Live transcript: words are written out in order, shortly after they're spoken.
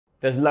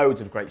There's loads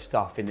of great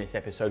stuff in this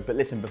episode, but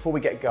listen, before we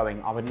get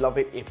going, I would love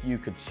it if you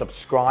could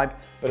subscribe,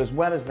 but as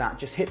well as that,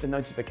 just hit the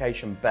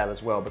notification bell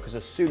as well, because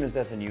as soon as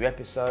there's a new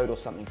episode or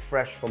something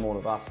fresh from all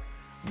of us,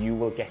 you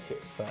will get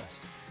it first.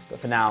 But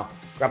for now,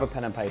 grab a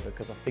pen and paper,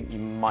 because I think you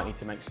might need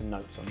to make some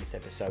notes on this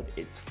episode.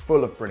 It's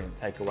full of brilliant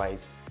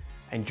takeaways.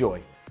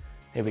 Enjoy.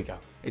 Here we go.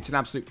 It's an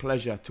absolute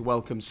pleasure to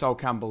welcome Sol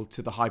Campbell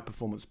to the High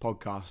Performance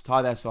Podcast.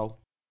 Hi there, Sol.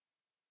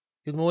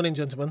 Good morning,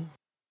 gentlemen.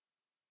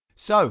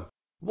 So,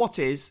 what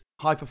is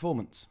high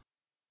performance?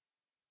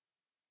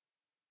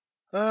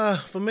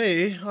 For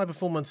me, high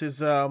performance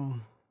is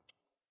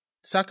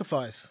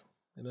sacrifice.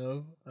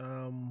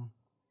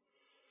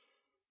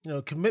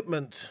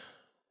 Commitment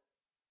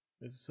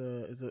is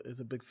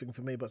a big thing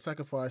for me. But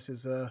sacrifice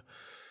is,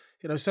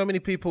 so many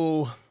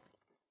people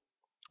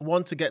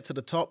want to get to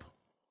the top.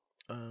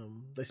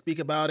 They speak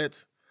about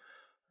it.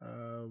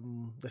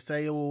 They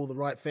say all the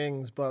right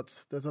things,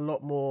 but there's a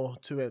lot more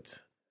to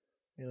it.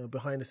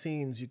 Behind the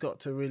scenes, you got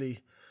to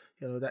really,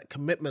 that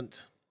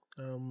commitment.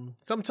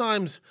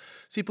 Sometimes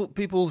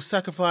people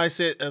sacrifice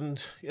it,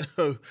 and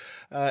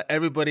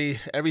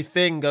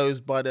everything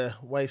goes by the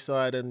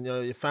wayside, and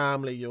your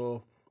family,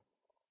 your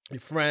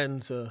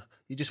friends,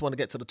 you just want to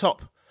get to the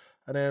top,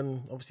 and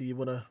then obviously you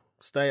want to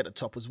stay at the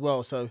top as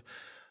well. So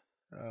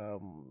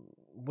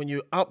when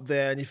you're up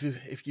there, and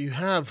if you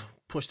have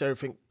pushed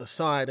everything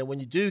aside, and when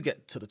you do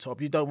get to the top,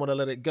 you don't want to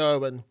let it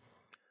go, and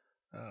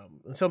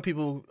some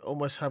people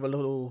almost have a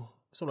little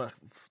sort of like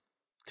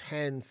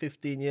 10,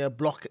 15-year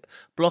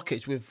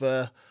blockage with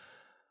the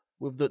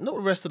not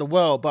the rest of the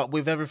world, but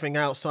with everything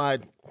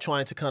outside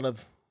trying to kind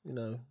of,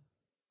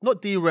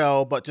 not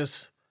derail, but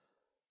just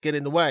get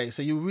in the way.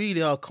 So you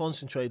really are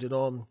concentrated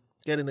on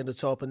getting to the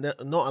top and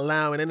not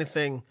allowing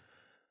anything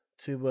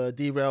to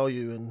derail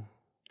you. And,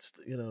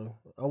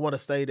 I want to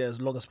stay there as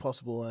long as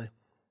possible.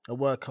 I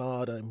work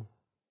hard. I'm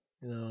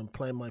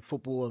playing my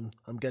football, and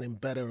I'm getting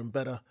better and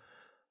better.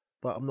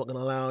 But I'm not going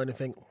to allow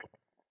anything,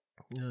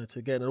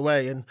 to get in the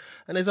way. And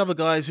there's other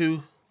guys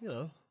who,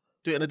 do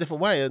it in a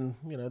different way, and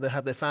they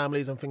have their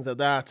families and things like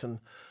that, and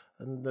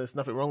there's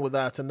nothing wrong with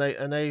that. And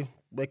they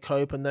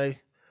cope, and they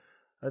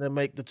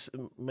make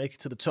it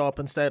to the top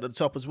and stay at the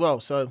top as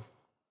well. So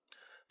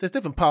there's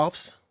different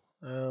paths,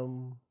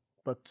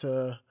 but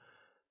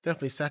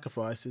definitely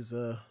sacrifice is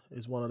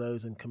one of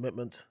those, and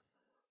commitment,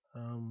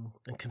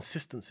 and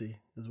consistency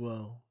as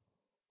well.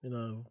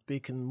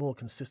 Being more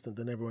consistent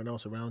than everyone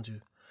else around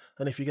you.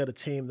 And if you get a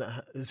team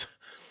that is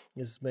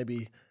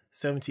maybe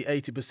 70,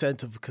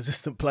 80% of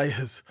consistent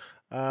players,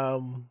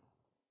 then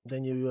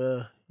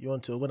you're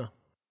onto a winner.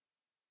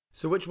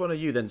 So which one are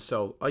you then,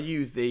 Sol? Are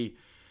you the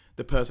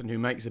person who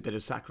makes a bit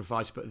of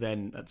sacrifice, but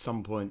then at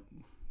some point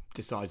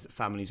decides that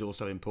family is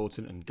also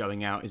important, and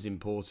going out is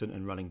important,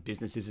 and running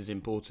businesses is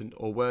important?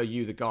 Or were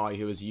you the guy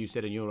who, as you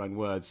said in your own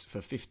words, for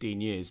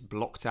 15 years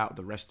blocked out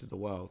the rest of the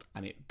world,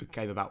 and it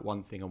became about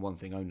one thing and one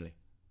thing only,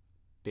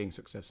 being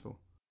successful?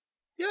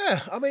 Yeah,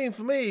 I mean,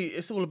 for me,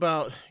 it's all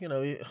about,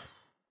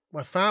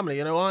 my family.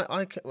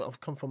 I've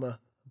come from a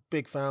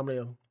big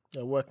family,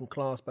 working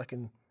class back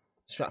in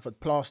Stratford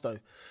Plaistow.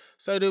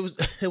 So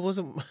there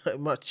wasn't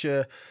much,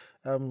 the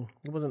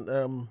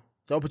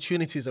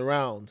opportunities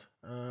around.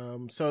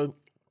 So,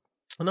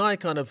 and I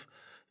kind of,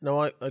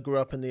 I grew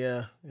up in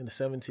the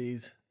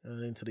 70s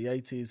and into the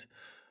 80s,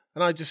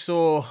 and I just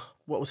saw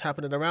what was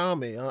happening around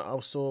me. I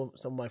saw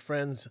some of my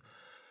friends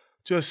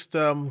just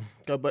not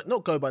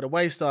go by the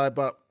wayside,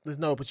 but there's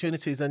no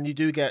opportunities, and you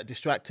do get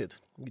distracted.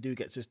 You do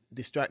get just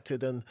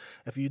distracted, and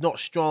if you're not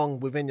strong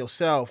within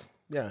yourself,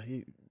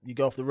 you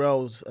go off the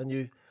rails, and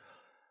you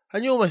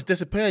almost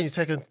disappear, and you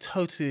take a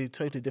totally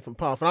different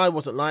path. And I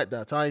wasn't like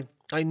that.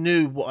 I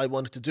knew what I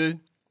wanted to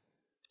do.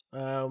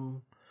 I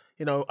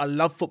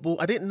love football.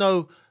 I didn't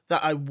know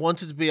that I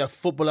wanted to be a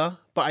footballer,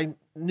 but I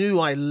knew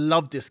I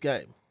loved this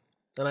game,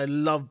 and I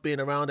loved being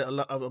around it.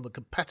 I'm a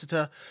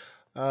competitor.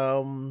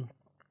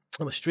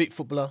 I'm a street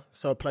footballer,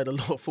 so I played a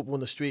lot of football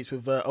in the streets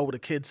with older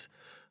kids,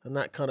 and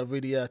that kind of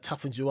really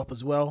toughens you up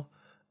as well.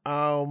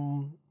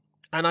 And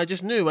I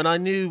just knew, and I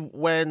knew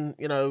when,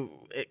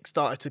 it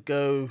started to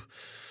go,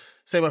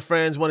 say my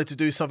friends wanted to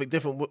do something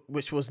different,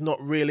 which was not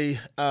really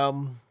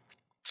the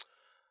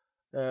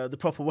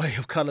proper way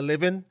of kind of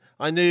living.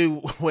 I knew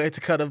where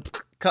to kind of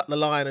cut the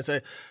line and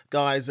say,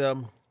 guys,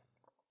 I'll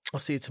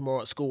see you tomorrow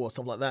at school or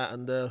something like that.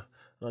 And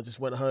I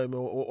just went home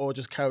or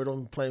just carried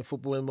on playing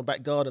football in my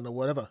back garden or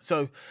whatever.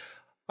 So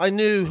I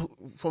knew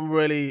from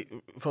early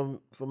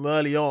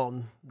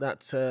on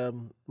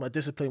that my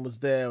discipline was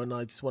there, and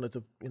I just wanted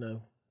to,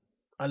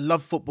 I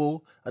love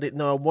football. I didn't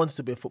know I wanted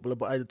to be a footballer,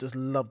 but I just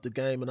loved the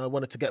game, and I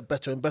wanted to get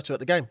better and better at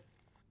the game.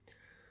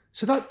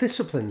 So that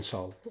discipline,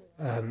 Sol,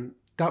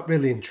 that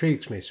really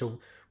intrigues me. So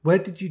where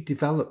did you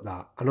develop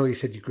that? I know you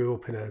said you grew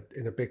up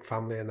in a big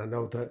family, and I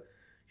know that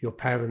your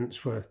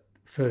parents were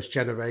first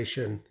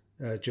generation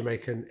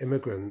Jamaican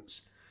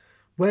immigrants.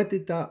 Where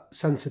did that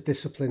sense of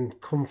discipline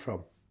come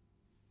from?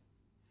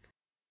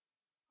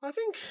 I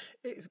think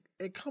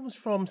it comes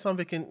from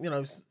something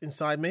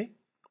inside me,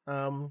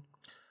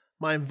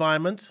 my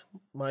environment,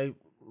 my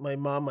my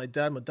mum, my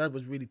dad. My dad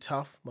was really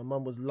tough. My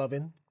mum was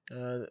loving.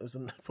 It was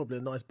probably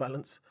a nice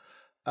balance.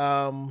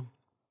 And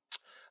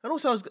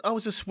also, I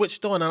was just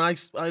switched on, and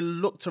I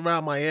looked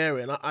around my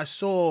area, and I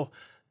saw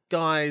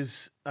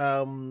guys,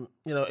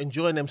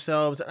 enjoying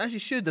themselves, as you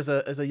should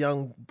as a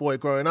young boy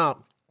growing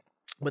up,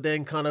 but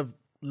then kind of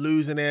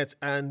losing it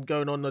and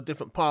going on a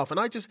different path. And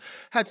I just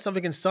had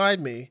something inside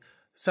me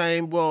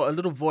saying, well, a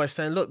little voice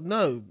saying, look,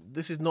 no,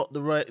 this is not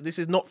this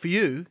is not for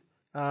you.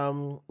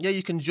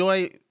 You can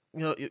enjoy,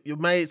 your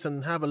mates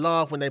and have a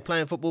laugh when they're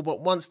playing football, but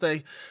once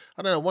the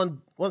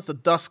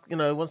dusk,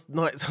 once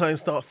night time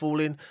start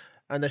falling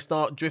and they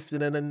start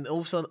drifting, and then all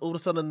of a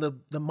sudden the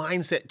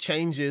mindset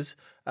changes.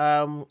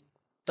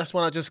 That's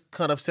when I just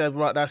kind of said,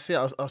 right, that's it.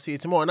 I'll see you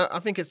tomorrow. And I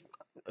think it's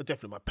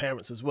definitely my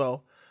parents as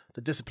well,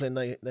 the discipline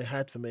they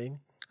had for me,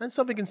 and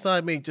something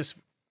inside me,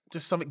 just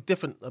something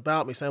different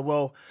about me, saying,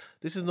 well,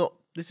 this is not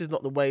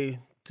the way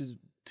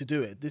to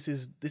do it. This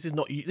is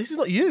not you. This is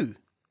not you,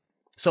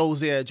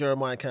 Solskjaer,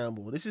 Jeremiah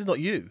Campbell. This is not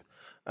you.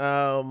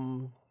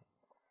 So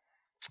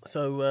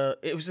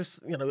it was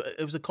just,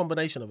 it was a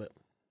combination of it.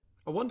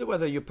 I wonder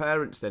whether your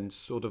parents then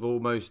sort of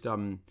almost,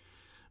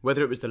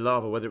 whether it was the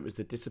love or whether it was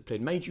the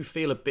discipline, made you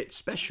feel a bit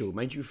special,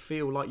 made you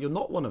feel like you're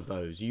not one of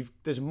those.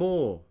 There's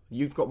more.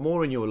 You've got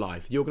more in your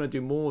life. You're going to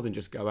do more than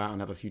just go out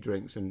and have a few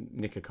drinks and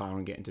nick a car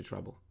and get into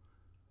trouble.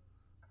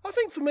 I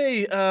think for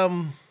me,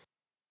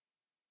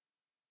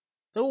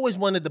 they always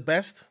wanted the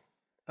best.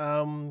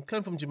 Coming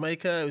from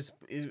Jamaica, it was,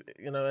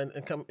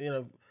 and come,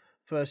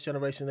 first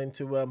generation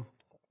into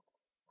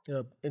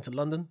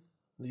London,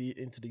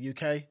 into the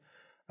UK.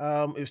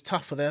 It was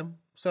tough for them,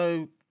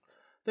 so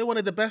they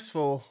wanted the best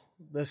for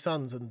their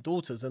sons and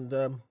daughters, and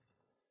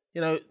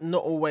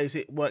not always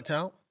it worked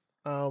out,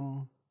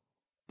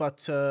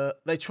 but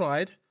they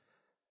tried.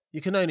 You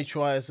can only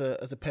try as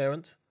a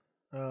parent,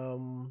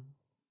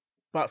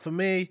 but for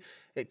me,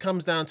 it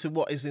comes down to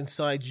what is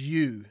inside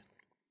you.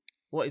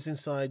 What is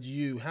inside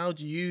you? How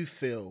do you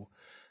feel?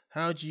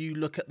 How do you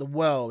look at the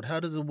world? How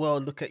does the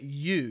world look at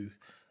you?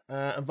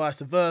 And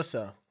vice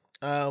versa.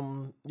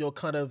 Your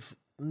kind of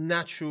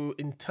natural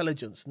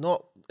intelligence,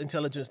 not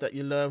intelligence that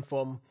you learn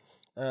from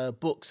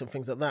books and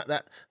things like that.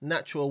 That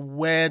natural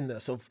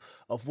awareness of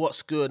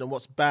what's good and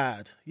what's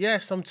bad.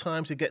 Yes,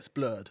 sometimes it gets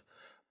blurred,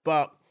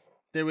 but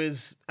there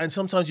is, and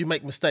sometimes you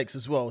make mistakes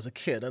as well as a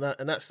kid, and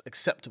that's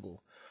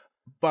acceptable.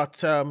 But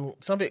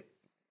something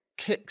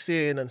kicks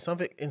in, and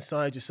something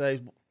inside you says,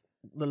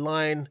 the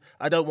line,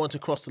 I don't want to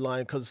cross the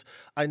line because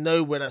I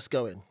know where that's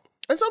going.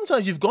 And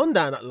sometimes you've gone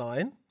down that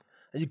line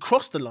and you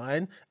crossed the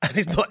line and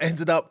it's not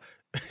ended up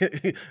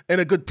in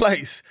a good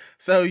place.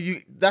 So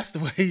that's the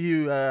way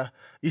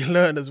you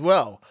learn as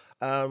well,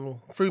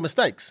 through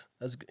mistakes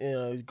as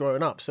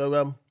growing up.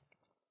 So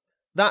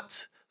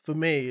that for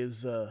me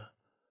is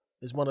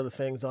one of the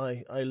things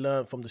I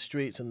learned from the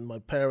streets and my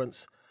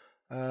parents.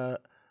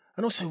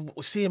 And also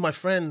seeing my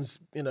friends,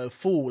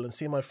 fall, and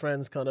seeing my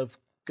friends kind of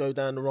go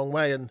down the wrong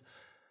way. And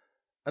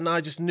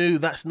I just knew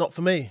that's not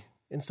for me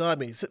inside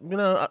me. So,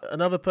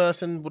 another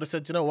person would have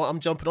said, you know what, I'm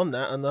jumping on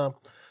that and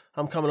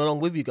I'm coming along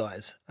with you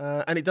guys.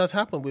 And it does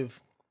happen with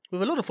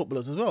a lot of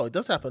footballers as well. It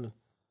does happen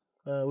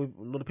with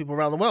a lot of people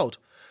around the world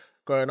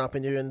growing up,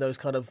 and you're in those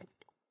kind of,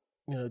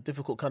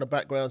 difficult kind of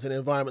backgrounds and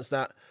environments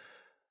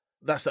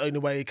that's the only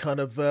way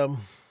kind of to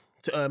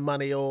earn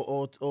money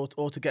or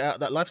to get out of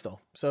that lifestyle.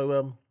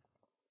 So,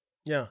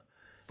 yeah.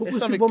 But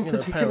was it one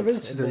particular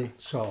incident,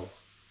 Sol?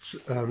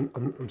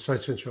 I'm sorry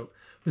to interrupt.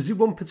 Was it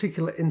one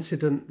particular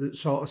incident that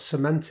sort of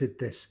cemented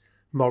this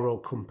moral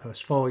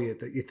compass for you,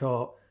 that you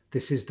thought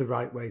this is the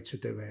right way to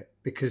do it?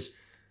 Because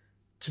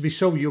to be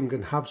so young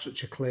and have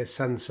such a clear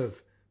sense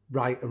of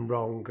right and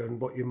wrong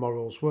and what your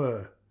morals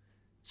were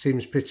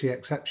seems pretty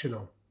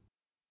exceptional.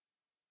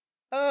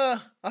 I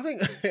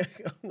think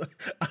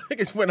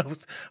it's when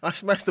I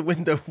smashed the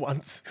window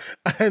once,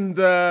 and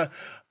I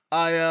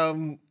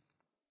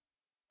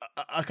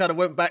kind of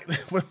went back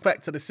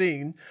to the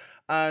scene,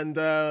 and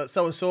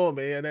someone saw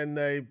me, and then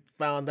they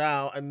found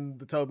out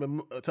and told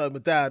my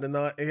dad, and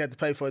he had to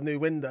pay for a new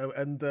window,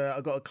 and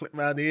I got a clip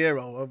around the ear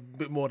roll, a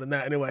bit more than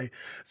that anyway.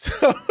 So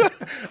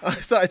I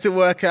started to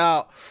work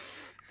out,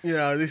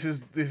 this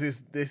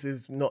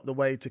is not the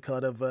way to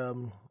kind of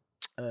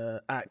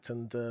act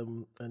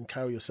and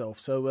carry yourself.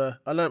 So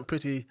I learned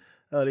pretty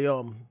early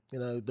on,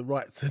 the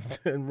rights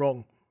and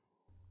wrong.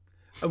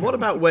 And what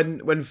about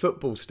when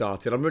football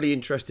started? I'm really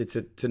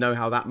interested to know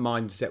how that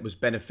mindset was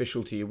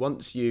beneficial to you.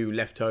 Once you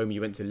left home,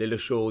 you went to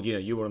Lilleshall,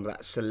 you were one of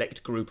that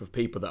select group of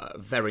people that at a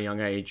very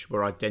young age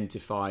were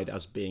identified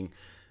as being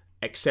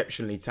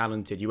exceptionally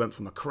talented. You went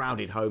from a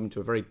crowded home to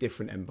a very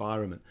different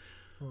environment.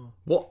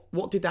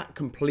 What did that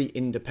complete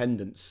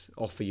independence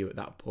offer you at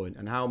that point?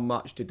 And how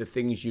much did the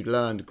things you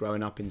learned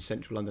growing up in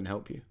central London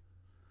help you?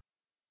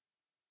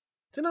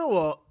 Do you know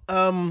what?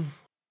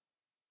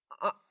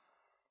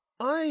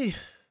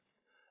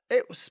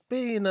 It's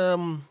been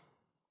a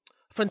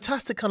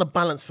fantastic kind of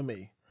balance for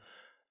me.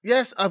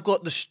 Yes, I've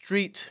got the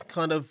street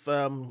kind of,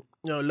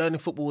 learning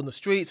football in the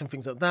streets and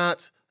things like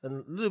that,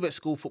 and a little bit of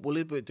school football, a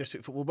little bit of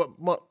district football.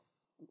 But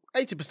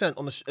 80%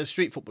 on the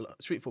street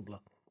footballer.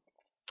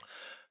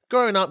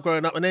 Growing up,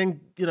 and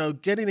then, you know,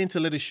 getting into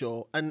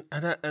Liddershaw and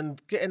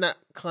getting that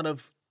kind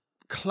of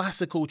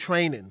classical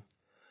training.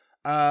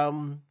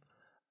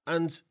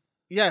 And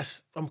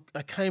yes,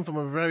 I came from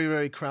a very,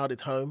 very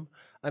crowded home,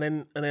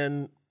 and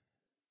then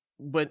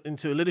went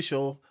into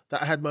Liddershaw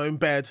that I had my own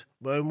bed,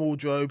 my own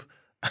wardrobe,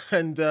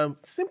 and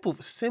simple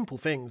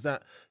things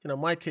that, you know,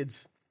 my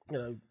kids, you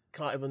know,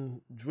 can't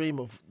even dream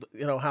of,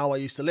 you know, how I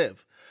used to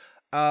live.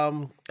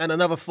 And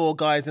another 4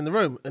 guys in the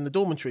room, in the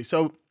dormitory.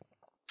 So,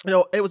 you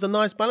know, it was a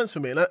nice balance for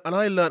me. And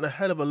I learned a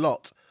hell of a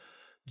lot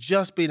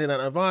just being in that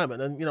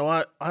environment. And, you know,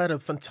 I had a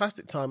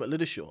fantastic time at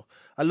Liddershaw.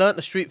 I learned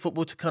the street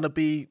football to kind of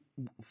be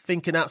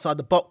thinking outside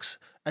the box,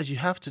 as you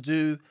have to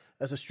do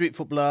as a street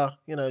footballer,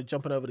 you know,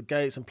 jumping over the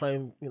gates and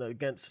playing, you know,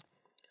 against,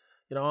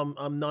 you know,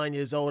 I'm 9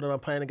 years old and I'm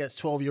playing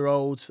against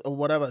 12-year-olds or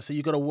whatever. So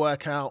you got to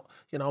work out,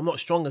 you know, I'm not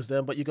strong as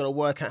them, but you got to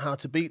work out how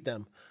to beat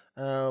them.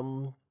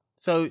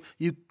 So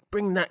you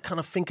bring that kind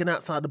of thinking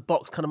outside the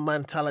box kind of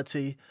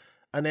mentality,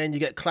 and then you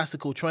get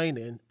classical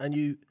training, and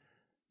you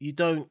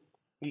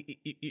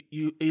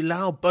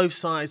allow both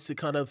sides to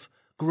kind of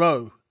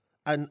grow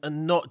and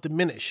not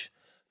diminish.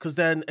 Because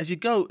then as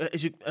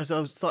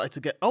I started to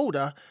get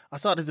older, I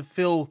started to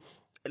feel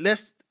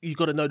less, you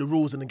got to know the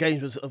rules and the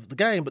games of the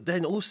game, but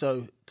then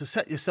also to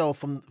set yourself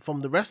from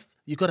the rest,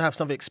 you got to have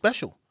something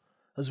special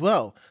as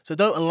well. So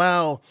don't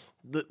allow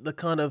the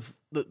kind of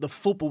the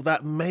football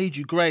that made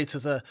you great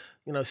as a,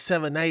 you know,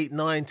 7, 8,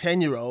 9,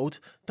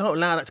 10-year-old, don't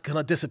allow that to kind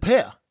of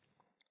disappear.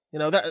 You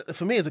know, that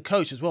for me as a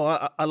coach as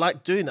well, I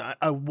like doing that.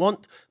 I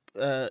want,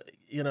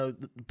 you know,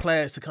 the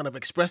players to kind of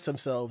express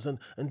themselves and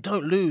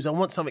don't lose. I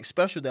want something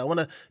special there. I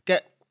want to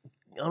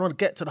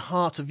get to the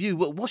heart of you.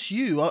 What's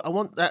you? I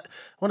want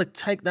to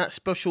take that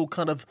special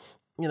kind of,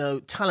 you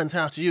know, talent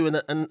out of you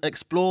and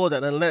explore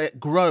that and let it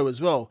grow as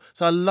well.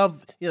 So I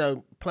love, you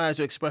know, players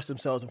who express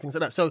themselves and things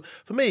like that. So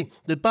for me,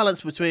 the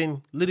balance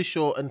between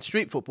Liddershaw and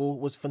street football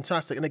was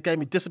fantastic, and it gave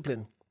me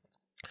discipline.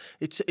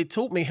 It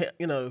taught me,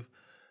 you know,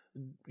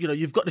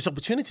 you've got this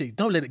opportunity.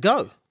 Don't let it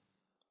go.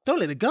 Don't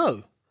let it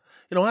go.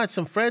 You know, I had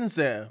some friends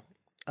there.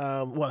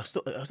 Well, I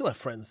still have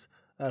friends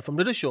from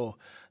Liddershaw.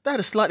 They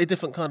had a slightly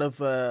different kind of,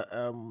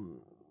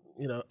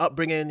 you know,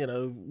 upbringing. You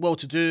know,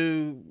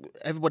 well-to-do.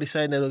 Everybody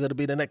saying they were going to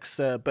be the next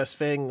best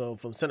thing, or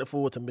from centre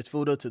forward to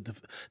midfielder to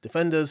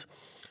defenders.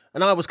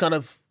 And I was kind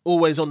of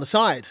always on the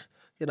side.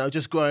 You know,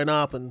 just growing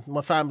up, and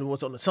my family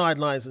was on the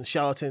sidelines and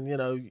shouting, you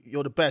know,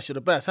 you're the best, you're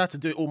the best. I had to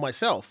do it all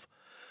myself.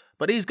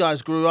 But these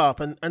guys grew up,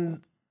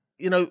 and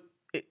you know,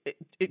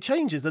 it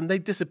changes and they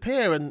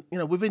disappear, and, you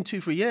know, within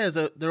 2-3 years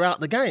they're out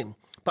the game.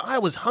 But I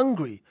was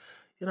hungry.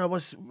 You know, I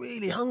was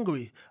really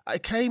hungry. I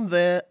came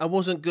there, I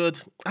wasn't good.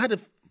 I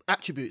had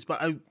attributes,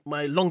 but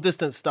my long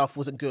distance stuff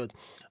wasn't good.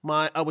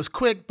 I was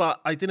quick, but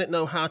I didn't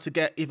know how to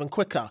get even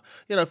quicker.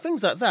 You know,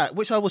 things like that,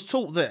 which I was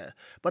taught there.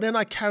 But then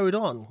I carried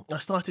on. I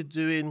started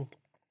doing.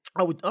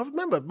 I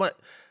remember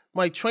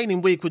my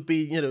training week would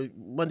be, you know,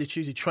 Monday,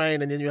 Tuesday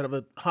train, and then you have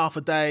a half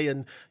a day,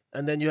 and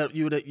then you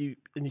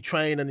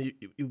train, and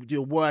you do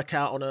a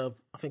workout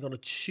I think on a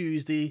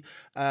Tuesday,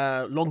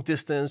 long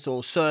distance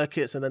or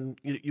circuits, and then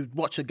you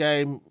watch a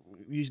game.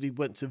 Usually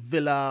went to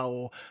Villa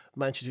or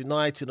Manchester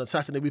United. On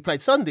Saturday we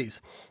played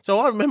Sundays. So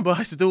I remember I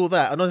used to do all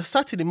that. And on a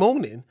Saturday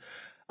morning,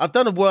 I've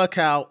done a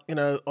workout, you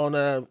know,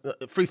 on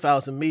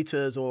 3,000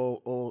 meters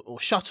or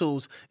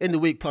shuttles in the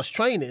week plus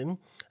training,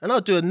 and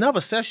I'll do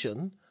another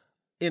session.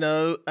 You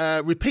know,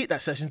 repeat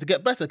that session to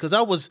get better, because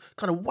I was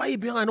kind of way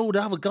behind all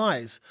the other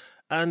guys.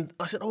 And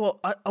I said, oh, well,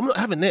 I'm not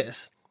having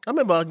this. I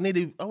remember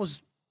I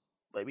was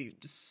maybe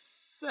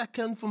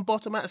second from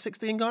bottom out of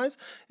 16 guys.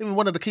 Even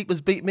one of the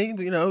keepers beat me,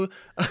 but, you know,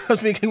 I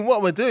was thinking, what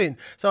am I doing?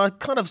 So I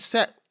kind of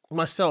set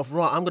myself,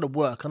 right, I'm going to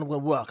work, I'm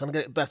going to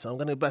get it better, I'm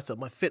going to get better.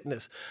 My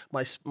fitness,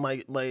 my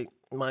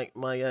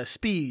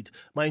speed,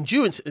 my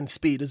endurance and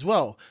speed as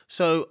well.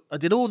 So I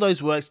did all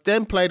those works,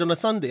 then played on a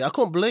Sunday. I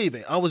couldn't believe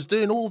it. I was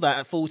doing all that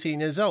at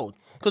 14 years old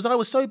because I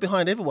was so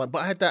behind everyone, but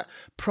I had that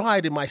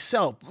pride in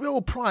myself,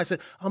 real pride. So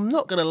I'm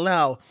not going to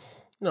allow,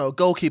 you know, a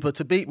goalkeeper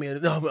to beat me.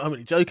 No, I'm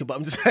only joking, but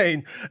I'm just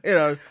saying, you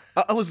know,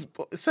 I was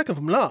second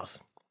from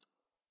last.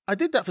 I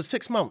did that for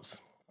 6 months.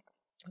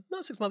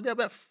 Not 6 months, yeah,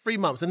 about 3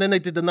 months, and then they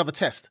did another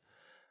test.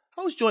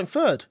 I was joint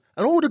third,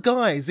 and all the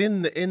guys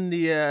in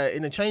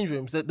the change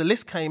rooms, the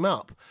list came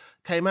out,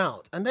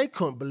 and they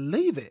couldn't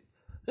believe it.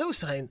 They were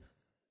saying,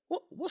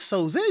 "What's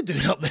Solskjaer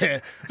doing up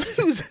there?"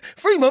 It was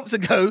 3 months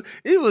ago.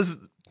 He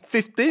was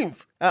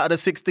 15th out of the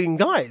 16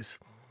 guys.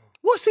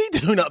 What's he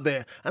doing up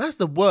there? And that's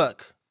the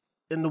work,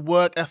 and the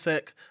work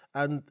ethic,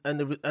 and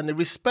the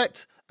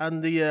respect,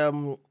 and the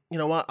you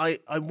know, I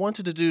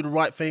wanted to do the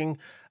right thing,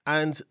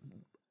 and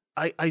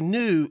I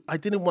knew I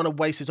didn't want to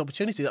waste this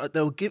opportunity.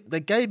 They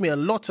gave me a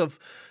lot of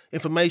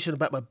information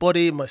about my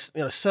body, my,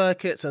 you know,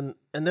 circuits, and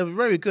they were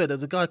very good.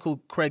 There's a guy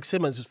called Craig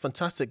Simmons, who's a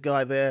fantastic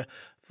guy there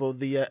for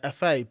the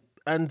FA,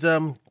 and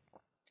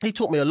he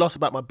taught me a lot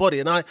about my body.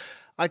 And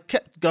I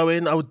kept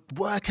going. I would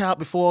work out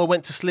before I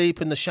went to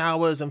sleep in the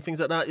showers and things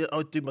like that. I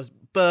would do my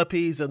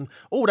burpees and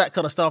all that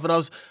kind of stuff. And I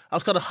was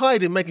kind of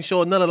hiding, making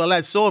sure none of the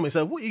lads saw me.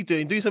 So what are you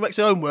doing? Doing some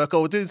extra homework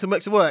or doing some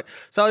extra work?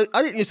 So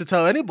I didn't used to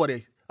tell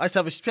anybody. I used to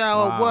have a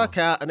shower, work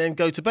out, and then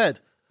go to bed.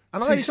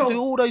 And I used to do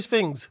all those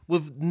things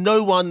with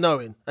no one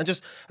knowing. And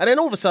then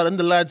all of a sudden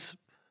the lads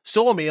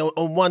saw me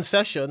on one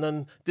session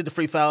and did the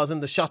 3,000,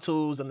 the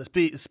shuttles and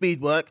the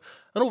speed work.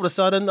 And all of a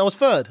sudden I was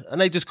third and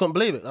they just couldn't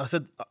believe it. I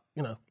said,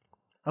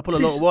 I put a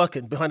lot of work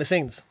in behind the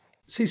scenes.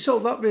 See, so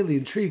that really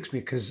intrigues me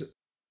because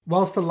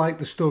whilst I like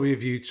the story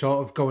of you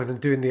sort of going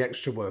and doing the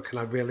extra work and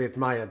I really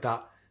admire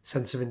that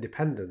sense of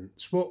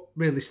independence, what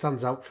really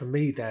stands out for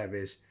me there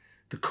is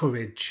the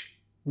courage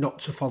not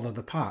to follow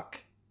the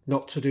pack,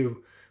 not to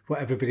do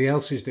what everybody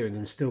else is doing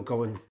and still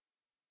go and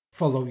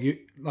follow you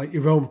like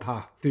your own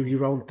path, do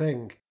your own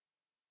thing.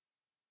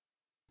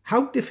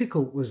 How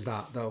difficult was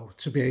that though,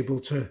 to be able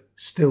to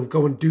still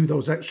go and do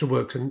those extra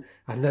works and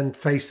then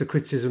face the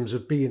criticisms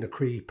of being a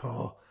creep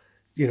or,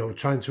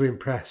 trying to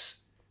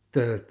impress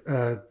the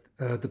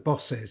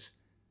bosses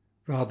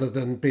rather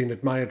than being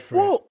admired for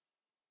it?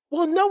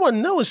 Well, no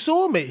one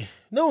saw me.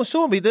 No one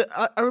saw me.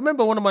 I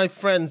remember one of my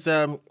friends,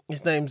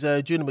 his name's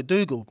Junior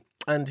McDougall,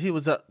 and he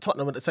was at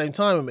Tottenham at the same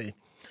time with me.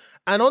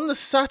 And on the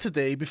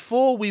Saturday,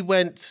 before we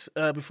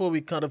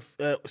kind of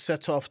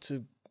set off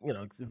to,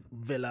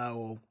 Villa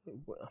or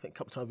I think a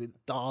couple of times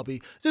with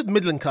Derby, just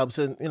Midland clubs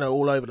and,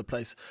 all over the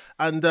place.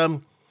 And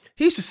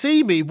he used to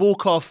see me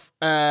walk off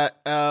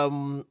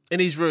in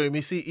his room.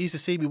 He used to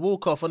see me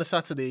walk off on a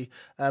Saturday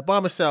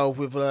by myself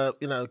with, I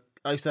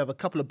used to have a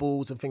couple of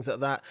balls and things like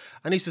that.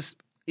 And he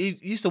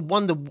used to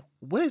wonder,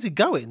 where's he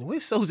going?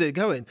 Where's Sol's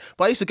going?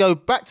 But I used to go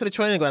back to the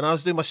training ground. I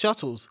was doing my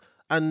shuttles.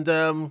 And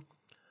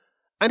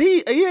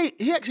he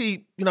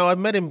actually, I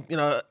met him,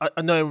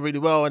 I know him really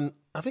well. And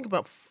I think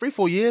about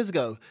 3-4 years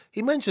ago,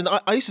 he mentioned,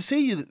 I used to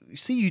see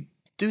you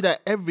do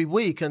that every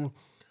week. And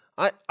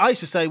I used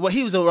to say, well,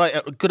 he was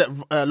good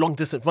at long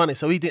distance running,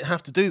 so he didn't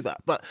have to do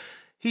that. But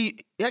he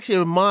actually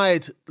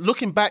admired,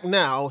 looking back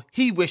now,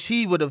 he wished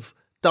he would have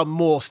done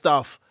more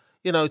stuff,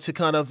 to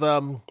kind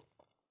of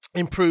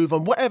improve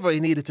on whatever he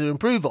needed to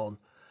improve on.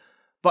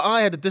 But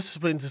I had the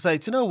discipline to say,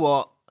 do you know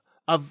what?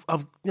 I've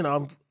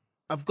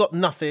got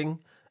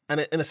nothing,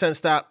 and in a sense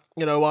that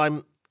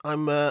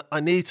I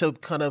need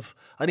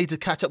to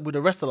catch up with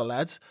the rest of the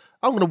lads.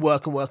 I'm going to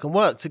work and work and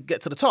work to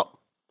get to the top,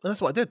 and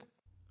that's what I did.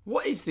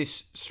 What is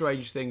this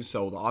strange thing,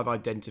 Sol, that I've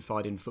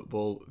identified in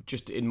football,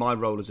 just in my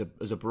role as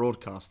a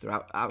broadcaster,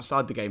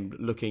 outside the game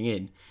looking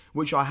in,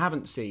 which I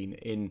haven't seen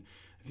in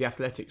the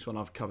athletics when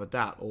I've covered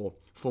that, or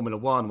Formula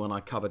One when I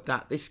covered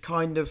that? This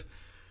kind of,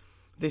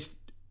 this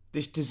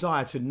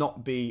desire to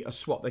not be a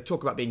swap. They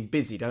talk about being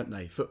busy, don't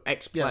they? For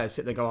ex-players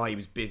sit there and go, he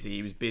was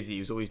busy, he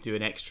was always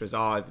doing extras.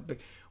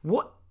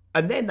 What?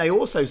 And then they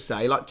also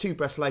say, like 2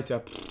 breaths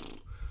later,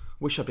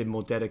 wish I'd been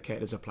more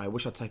dedicated as a player,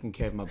 wish I'd taken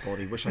care of my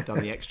body, wish I'd done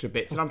the extra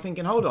bits. And I'm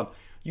thinking, hold on,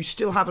 you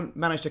still haven't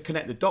managed to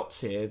connect the dots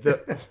here.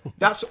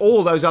 That's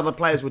all those other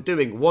players were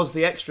doing, was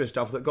the extra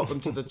stuff that got them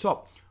to the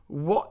top.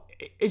 What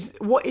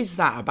is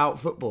that about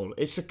football?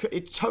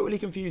 It totally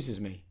confuses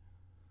me.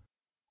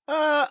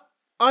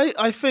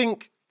 I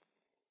think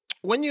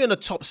when you're in a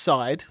top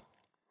side,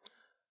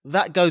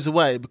 that goes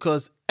away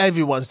because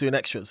everyone's doing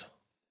extras.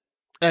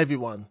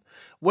 Everyone.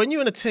 When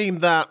you're in a team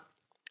that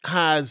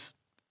has,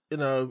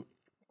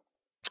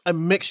 a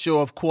mixture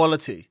of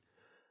quality,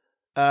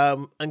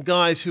 and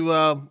guys who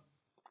are,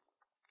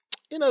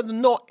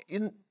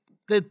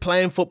 they're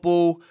playing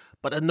football,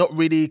 but they're not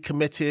really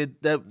committed.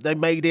 They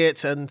made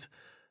it, and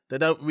they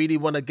don't really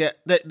want to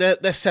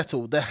they're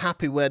settled. They're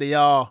happy where they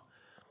are,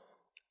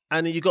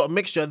 and you got a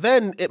mixture.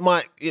 Then it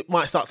might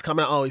start to come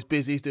out. Oh, he's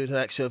busy. He's doing an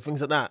extra,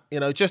 things like that.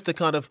 Just to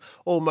kind of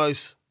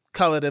almost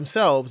cover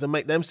themselves and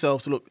make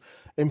themselves look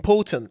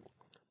important.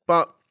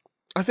 But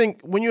I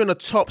think when you're in a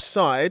top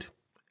side,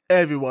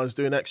 everyone's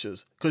doing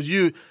extras, because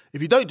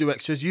if you don't do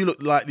extras, you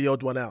look like the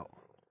odd one out.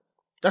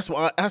 That's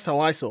how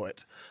I saw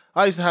it.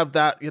 I used to have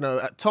that,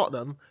 at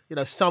Tottenham.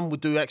 Some would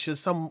do extras,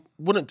 some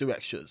wouldn't do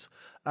extras.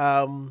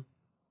 When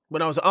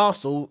I was at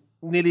Arsenal,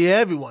 nearly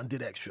everyone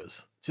did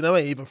extras. Do you know what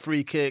I mean? Even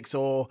free kicks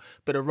or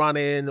a bit of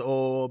running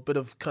or a bit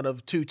of kind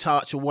of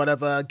 2-touch or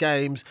whatever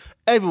games.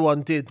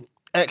 Everyone did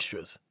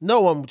extras.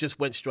 No one just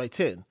went straight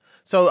in.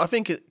 So I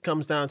think it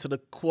comes down to the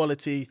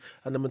quality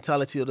and the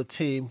mentality of the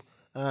team,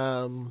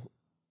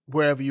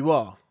 wherever you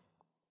are.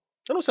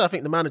 And also I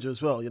think the manager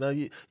as well,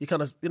 you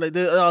kind of,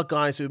 there are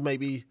guys who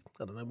maybe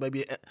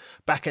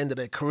back end of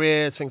their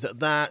careers, things like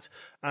that,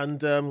 and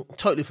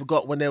totally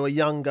forgot when they were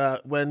younger,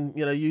 when,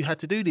 you had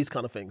to do these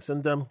kind of things.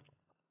 And it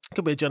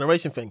could be a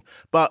generation thing,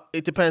 but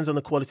it depends on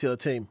the quality of the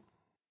team.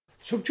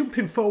 So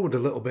jumping forward a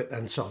little bit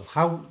then, Sol,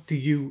 how do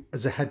you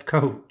as a head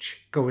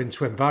coach go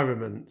into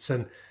environments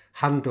and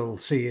handle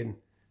seeing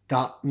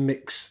that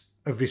mix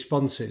of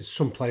responses,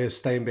 some players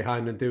staying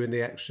behind and doing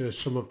the extras,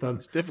 some of them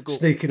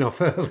sneaking off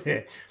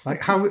early?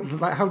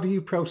 How do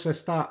you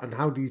process that, and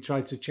how do you try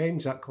to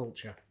change that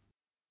culture?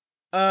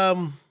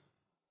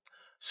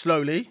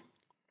 Slowly,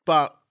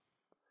 but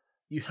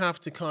you have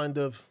to kind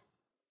of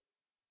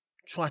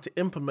try to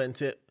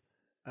implement it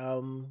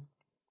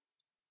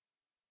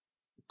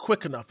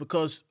quick enough,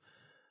 because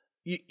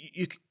you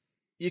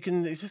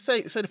can just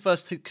say the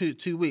first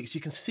two weeks,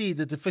 you can see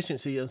the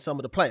deficiency in some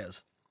of the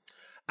players,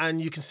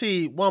 and you can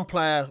see one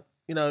player,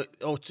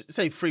 or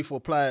say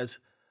 3-4 players,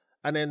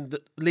 and then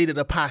the leader of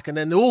the pack, and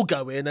then they all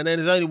go in, and then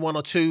there's only 1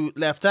 or 2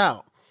 left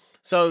out.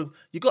 So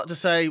you got to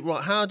say,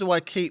 right, how do I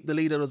keep the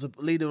leader of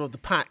the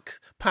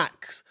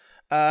packs,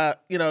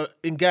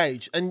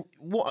 engaged? And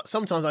what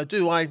sometimes I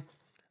do, I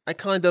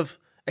kind of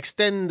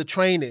extend the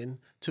training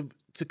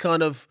to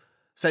kind of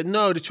say,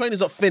 no, the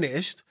training's not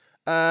finished.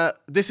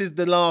 This is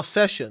the last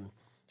session.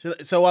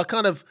 So I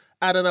kind of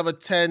add another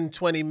 10,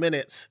 20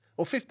 minutes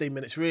or 15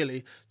 minutes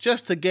really,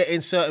 just to get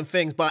in certain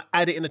things, but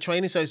add it in the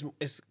training so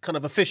it's kind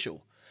of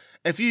official.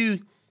 If you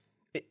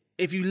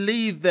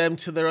leave them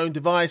to their own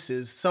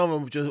devices, some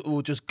of them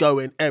will just go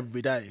in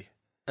every day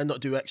and not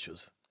do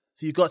extras.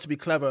 So you've got to be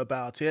clever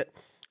about it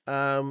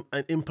and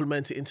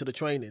implement it into the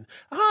training.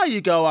 How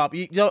you go up,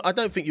 I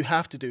don't think you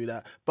have to do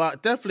that,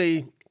 but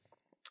definitely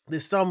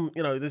there's some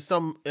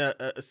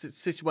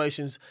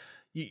situations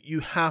you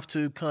have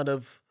to kind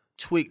of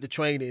tweak the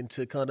training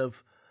to kind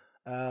of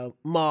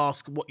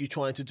mask what you're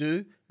trying to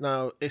do.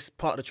 Now, it's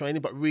part of the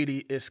training, but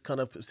really it's kind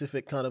of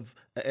specific kind of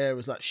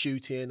areas like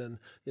shooting and,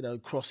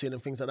 crossing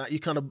and things like that. You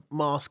kind of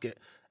mask it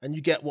and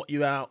you get what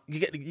you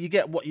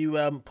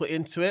put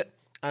into it.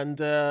 And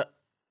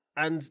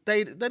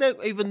they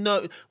don't even know.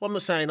 Well, I'm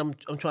not saying I'm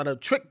trying to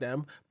trick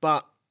them,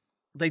 but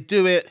they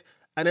do it.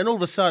 And then all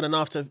of a sudden,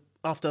 after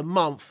a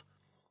month,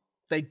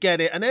 they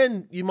get it. And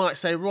then you might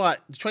say, right,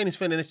 the training's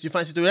finished, do you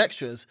fancy doing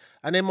extras?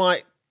 And they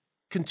might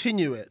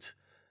continue it.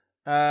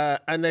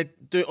 And they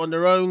do it on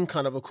their own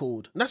kind of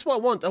accord. And that's what I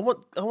want. I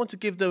want to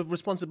give the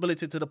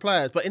responsibility to the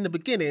players. But in the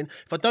beginning,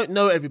 if I don't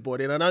know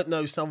everybody and I don't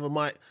know, some of them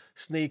might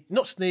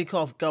not sneak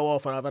off, go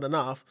off and I've had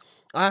enough,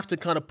 I have to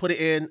kind of put it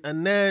in.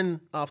 And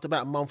then after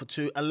about a month or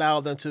 2,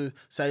 allow them to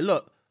say,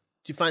 look,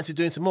 do you fancy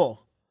doing some more?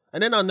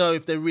 And then I know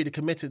if they're really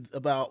committed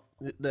about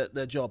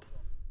their job.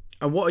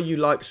 And what are you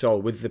like, Sol,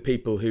 with the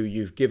people who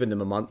you've given them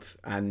a month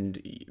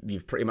and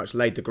you've pretty much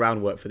laid the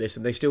groundwork for this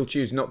and they still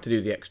choose not to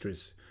do the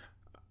extras?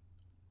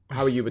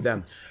 How are you with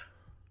them?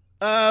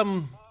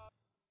 Do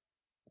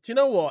you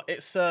know what?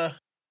 It's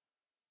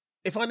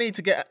if I need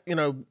to get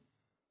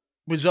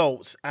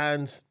results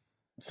and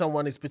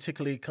someone is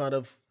particularly kind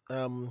of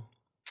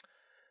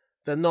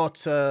they're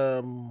not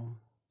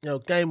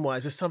game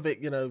wise. There's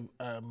something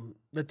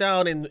they're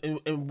down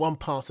in one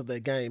part of their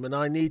game, and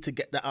I need to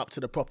get that up to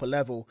the proper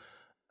level.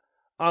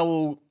 I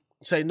will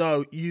say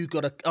no.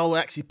 I'll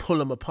actually pull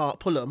them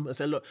and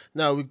say, look,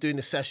 no, we're doing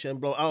this session.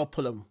 Bro, I'll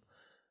pull them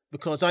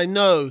because I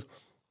know.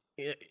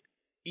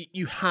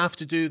 You have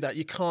to do that.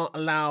 You can't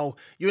allow.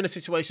 You're in a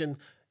situation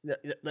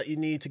that you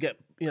need to get,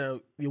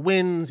 your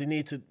wins. You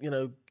need to,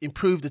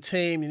 improve the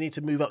team. You need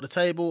to move up the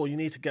table, or you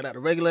need to get out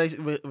of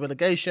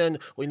relegation,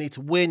 or you need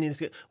to win. You need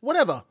to get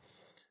whatever.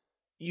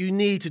 You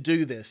need to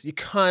do this. You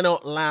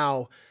cannot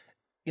allow,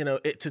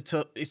 it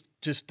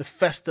to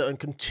fester and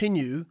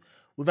continue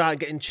without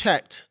getting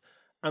checked,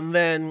 and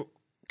then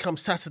come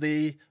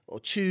Saturday or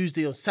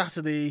Tuesday or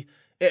Saturday,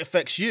 it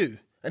affects you.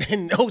 And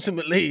then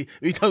ultimately,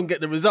 if you don't get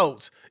the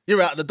results,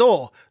 you're out the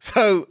door.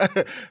 So,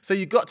 so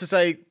you got to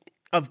say,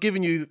 I've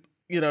given you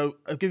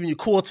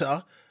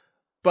quarter,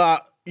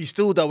 but you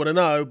still don't want to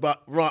know.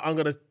 But right, I'm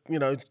going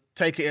to,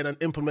 take it in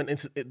and implement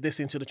this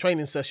into the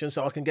training session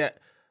so I can get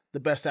the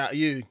best out of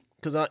you.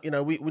 Because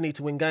we need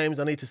to win games.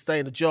 I need to stay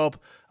in the job.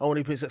 I want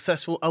to be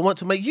successful. I want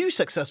to make you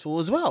successful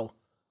as well.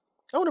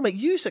 I want to make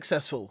you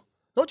successful,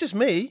 not just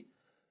me.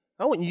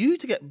 I want you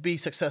to be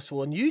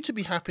successful and you to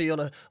be happy on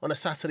a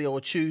Saturday or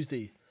a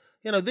Tuesday.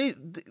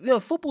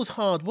 Football's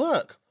hard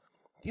work.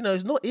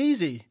 It's not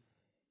easy.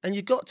 And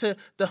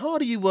the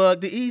harder you work,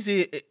 the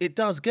easier it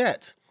does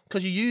get,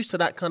 because you're used to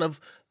that kind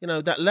of,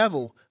 that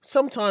level.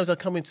 Sometimes I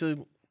come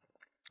into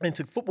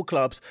football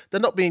clubs,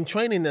 they're not being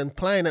training and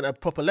playing at a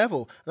proper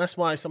level. And that's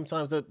why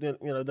sometimes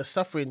the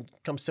suffering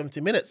comes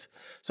 70 minutes.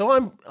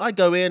 So I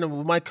go in and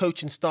with my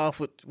coaching staff,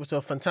 which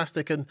are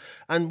fantastic, and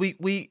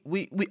we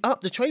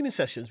up the training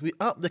sessions, we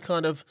up the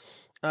kind of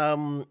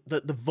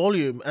the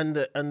volume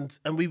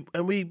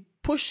and we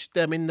push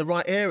them in the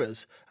right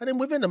areas. And then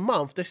within a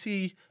month they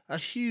see a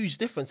huge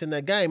difference in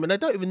their game, and they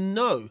don't even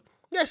know.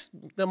 Yes,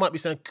 they might be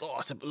saying, "God,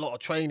 it's a lot of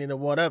training or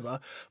whatever,"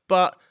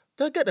 but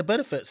they'll get the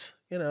benefits,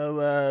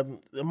 a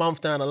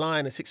month down the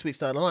line and 6 weeks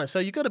down the line. So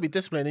you've got to be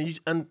disciplined.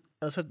 And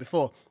as I said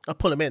before, I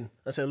pull them in.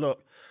 I say,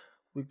 look,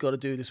 we've got to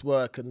do this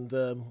work, and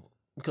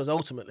because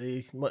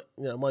ultimately,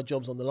 my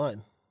job's on the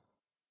line.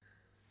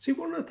 See,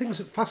 one of the things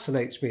that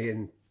fascinates me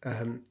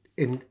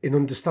in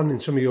understanding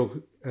some of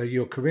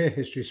your career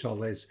history,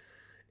 Sol, is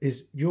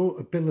your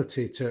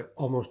ability to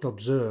almost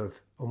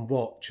observe and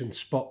watch and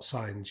spot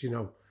signs.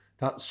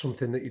 That's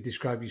something that you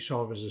describe you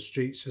saw as the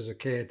streets as a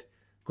kid.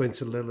 Going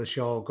to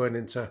Lilleshall, going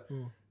into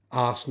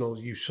Arsenal,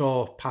 you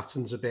saw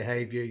patterns of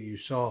behaviour, you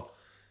saw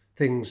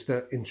things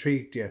that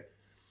intrigued you.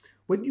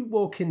 When you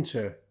walk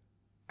into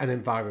an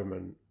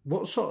environment,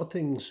 what sort of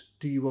things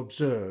do you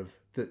observe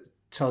that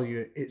tell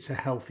you it's a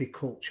healthy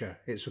culture?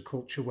 It's a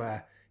culture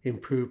where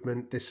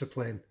improvement,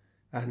 discipline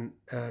and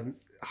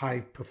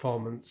high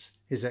performance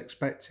is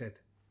expected?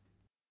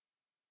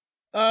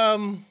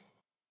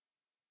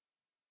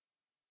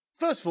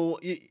 First of all,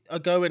 I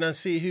go in and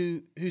see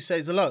who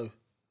says hello.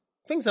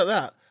 Things like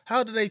that.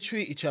 How do they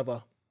treat each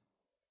other?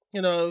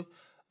 You know,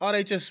 are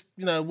they just,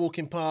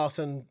 walking past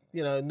and,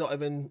 not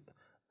even,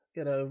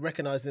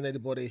 recognizing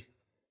anybody?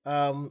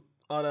 Are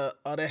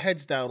their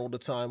heads down all the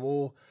time?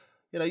 Or,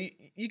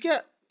 you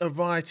get a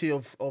variety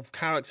of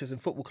characters in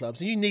football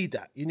clubs, and you need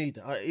that. You need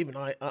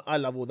that. I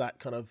love all that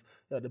kind of,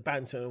 the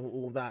banter and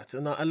all that,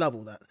 and I love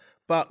all that.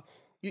 But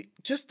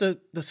just the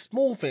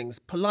small things,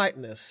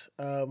 politeness,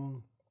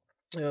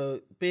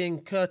 being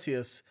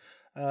courteous,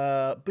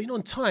 being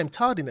on time,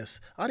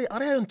 tardiness. Are they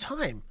on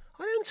time?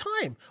 Are they on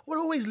time? We're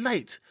always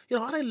late.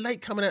 Are they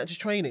late coming out to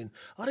training?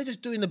 Are they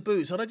just doing the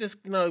boots? Are they just,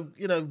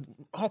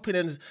 hopping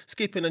and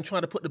skipping and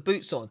trying to put the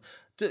boots on?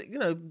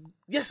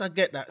 Yes, I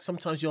get that.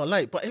 Sometimes you're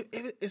late, but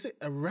is it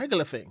a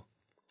regular thing?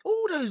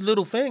 All those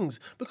little things,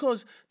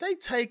 because they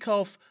take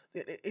off.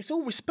 It's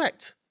all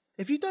respect.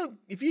 If you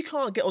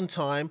can't get on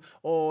time,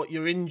 or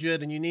you're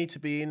injured and you need to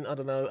be in, I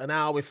don't know, an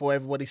hour before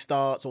everybody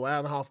starts, or an hour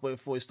and a half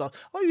before it starts,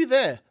 are you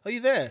there? Are you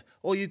there?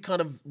 Or you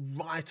kind of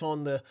right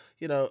on the,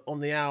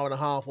 on the hour and a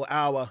half or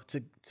hour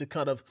to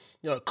kind of,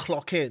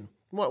 clock in.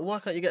 Why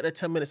can't you get there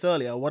 10 minutes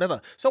earlier or whatever?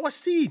 So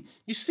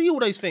you see all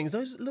those things,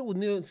 those little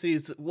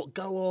nuances that what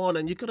go on,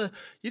 and you gotta,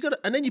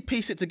 and then you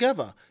piece it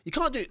together. You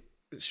can't do it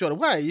straight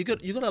away. You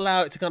got to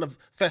allow it to kind of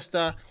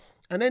fester.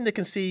 And then they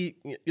can see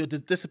your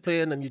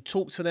discipline, and you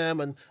talk to them,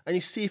 and you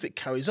see if it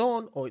carries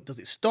on or does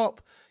it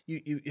stop.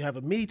 You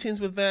have meetings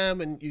with them,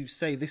 and you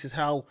say this is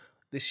how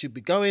this should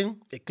be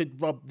going. It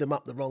could rub them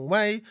up the wrong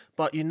way,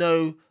 but you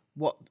know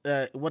what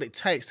it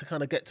takes to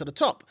kind of get to the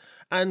top.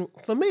 And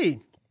for me,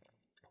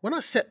 when I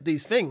set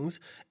these things,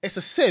 it's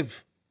a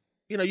sieve.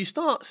 You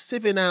start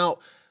sieving out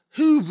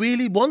who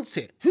really wants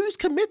it, who's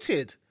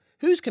committed.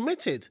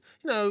 If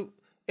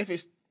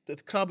it's the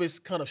club is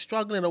kind of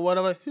struggling or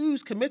whatever,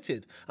 who's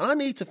committed? And I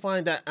need to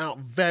find that out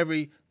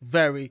very,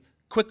 very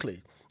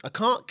quickly. I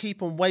can't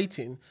keep on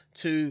waiting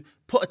to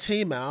put a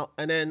team out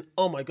and then,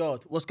 oh my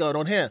God, what's going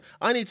on here?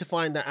 I need to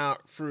find that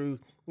out through,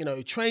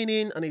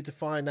 training. I need to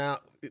find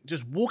out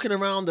just walking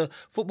around the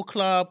football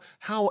club,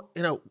 how,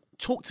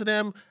 talk to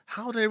them,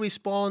 how they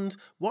respond,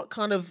 what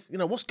kind of,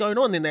 what's going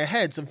on in their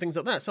heads and things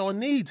like that. So I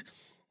need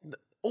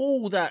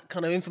all that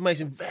kind of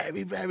information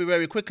very, very,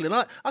 very quickly.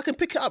 And I can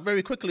pick it up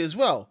very quickly as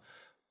well.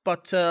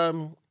 But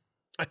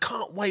I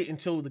can't wait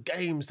until the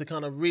games to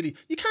kind of really.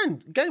 You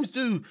can games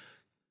do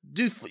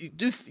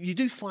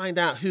find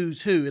out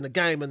who's who in a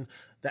game, and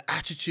their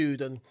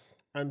attitude and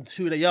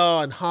who they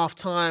are, and half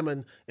time,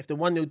 and if they're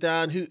 1-0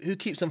 down, who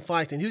keeps them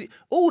fighting,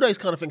 all those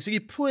kind of things. So you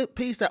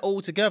piece that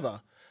all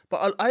together.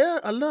 But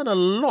I learn a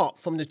lot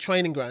from the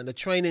training ground, the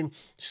training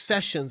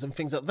sessions and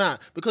things like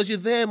that, because you're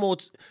there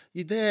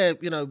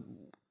 80%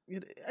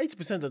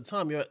 of the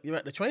time you're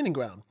at the training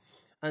ground.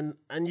 And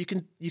you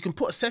can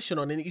put a session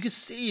on, and you can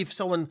see if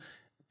someone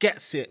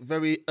gets it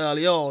very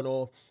early on,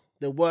 or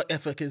the work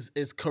ethic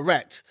is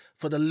correct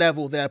for the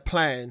level they're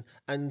playing,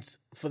 and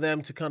for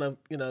them to kind of,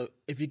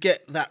 if you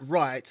get that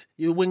right,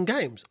 you win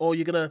games, or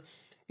you're gonna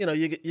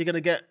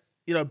get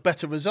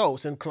better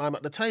results and climb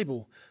up the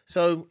table.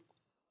 So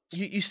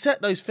you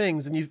set those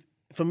things, and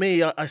for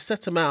me, I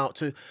set them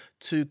out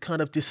to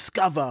kind of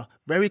discover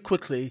very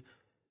quickly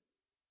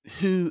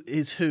who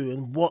is who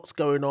and what's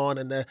going on,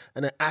 and their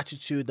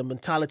attitude, the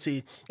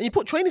mentality, and you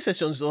put training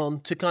sessions on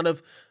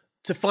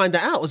to find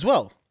that out as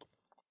well.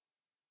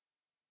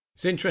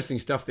 It's interesting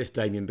stuff, this,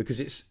 Damien, because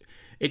it's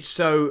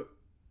so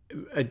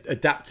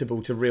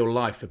adaptable to real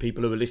life for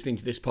people who are listening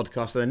to this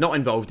podcast. They're not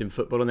involved in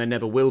football, and they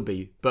never will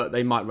be, but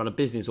they might run a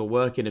business or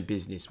work in a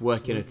business,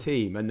 work in a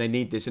team, and they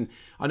need this. And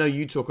I know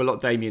you talk a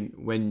lot, Damien,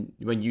 when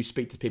you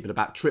speak to people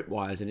about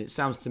tripwires, and it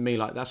sounds to me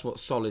like that's what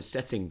Sol is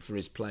setting for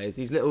his players,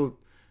 these little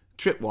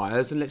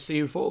tripwires, and let's see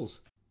who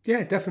falls.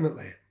 Yeah,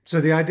 definitely. So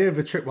the idea of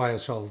a tripwire,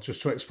 Sol,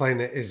 just to explain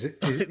it, is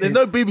there's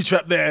no booby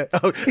trap there.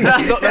 It's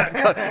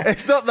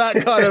not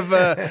that kind of.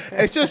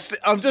 It's just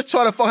I'm just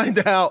trying to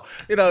find out,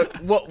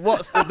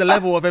 what's the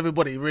level of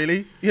everybody,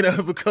 really,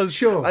 because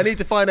sure. I need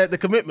to find out the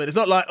commitment. It's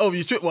not like, oh,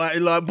 you tripwire,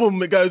 and like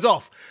boom, it goes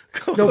off.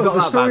 No, but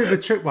the story of a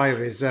tripwire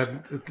is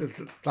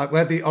like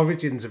where the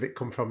origins of it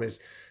come from is,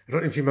 I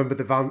don't know if you remember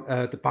the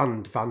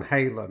band Van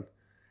Halen.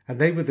 And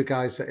they were the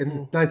guys that in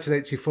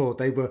 1984,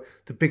 they were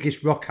the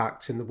biggest rock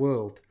act in the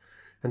world.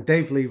 And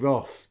Dave Lee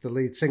Roth, the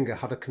lead singer,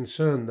 had a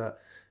concern that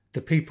the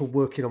people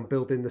working on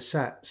building the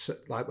sets,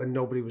 like when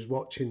nobody was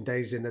watching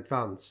days in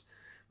advance,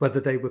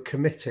 whether they were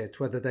committed,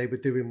 whether they were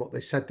doing what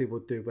they said they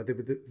would do, whether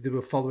they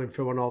were following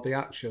through on all the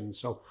actions.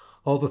 So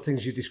all the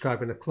things you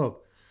describe in a club.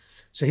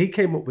 So he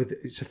came up with,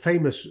 it's a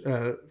famous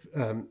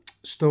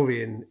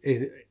story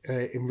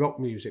in rock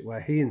music where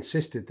he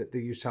insisted that they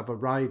used to have a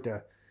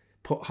rider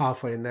put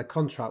halfway in their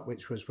contract,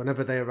 which was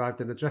whenever they arrived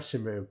in the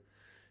dressing room,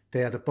 they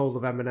had a bowl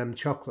of M&M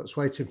chocolates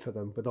waiting for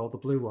them with all the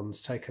blue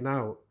ones taken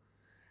out.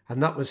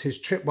 And that was his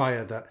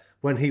tripwire, that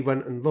when he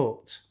went and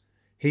looked,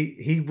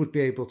 he would be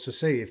able to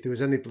see if there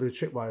was any blue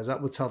tripwires.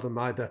 That would tell them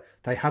either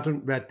they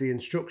hadn't read the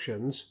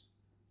instructions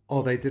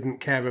or they didn't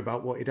care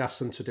about what he'd asked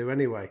them to do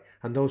anyway.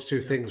 And those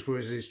two things were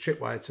his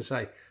tripwire to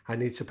say, I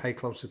need to pay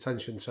close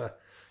attention to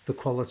the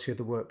quality of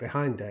the work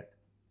behind it.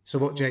 So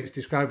what Jake's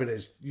describing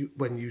is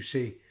when you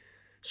see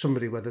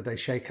somebody, whether they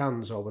shake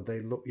hands or whether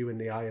they look you in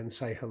the eye and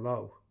say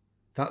hello,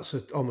 that's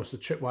almost a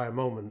tripwire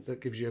moment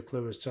that gives you a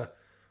clue as to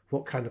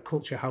what kind of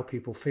culture, how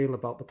people feel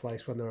about the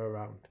place when they're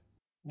around.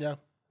 Yeah,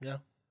 yeah.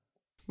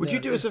 Would you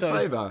do us a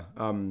favour,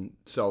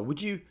 Sol?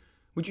 Would you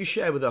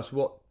share with us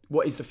what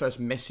is the first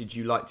message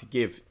you like to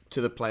give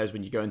to the players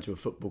when you go into a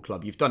football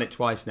club? You've done it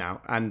twice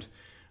now, and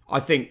I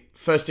think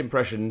first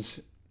impressions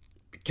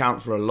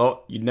count for a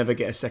lot. You'd never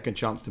get a second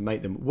chance to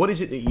make them. What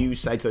is it that you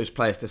say to those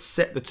players to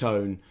set the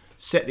tone,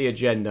 set the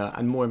agenda,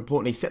 and more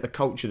importantly, set the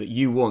culture that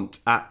you want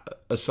at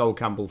a Sol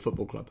Campbell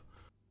football club?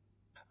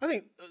 I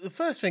think the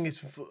first thing is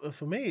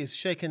for me is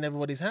shaking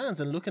everybody's hands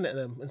and looking at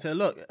them and say,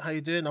 "Look, how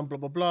you doing?" I'm blah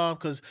blah blah.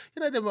 Because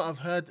I've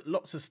heard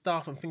lots of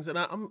stuff and things like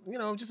that.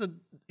 I'm just a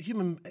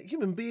human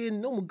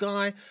being, normal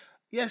guy.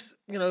 Yes,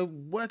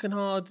 working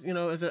hard,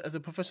 as a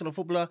professional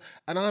footballer,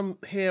 and I'm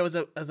here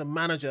as a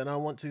manager, and I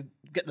want to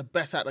get the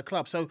best out of the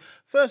club. So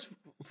first,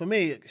 for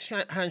me,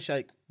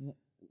 handshake,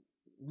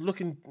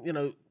 looking,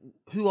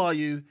 who are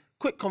you?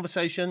 Quick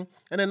conversation,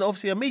 and then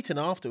obviously a meeting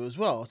after as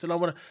well. So I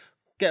want to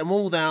get them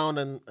all down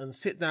and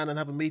sit down and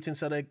have a meeting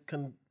so they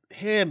can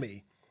hear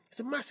me.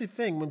 It's a massive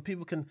thing when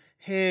people can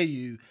hear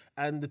you,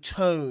 and the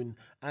tone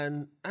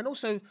and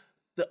also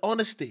the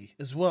honesty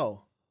as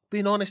well.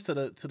 Being honest to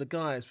the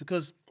guys,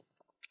 because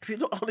if you're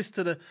not honest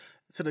to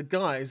the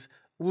guys,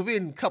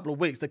 within a couple of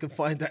weeks they can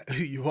find out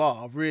who you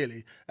are.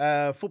 Really,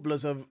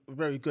 footballers are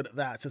very good at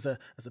that. As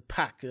a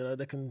pack,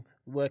 they can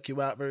work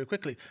you out very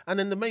quickly. And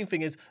then the main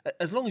thing is,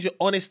 as long as you're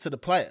honest to the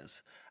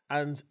players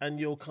and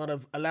you're kind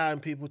of allowing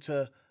people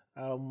to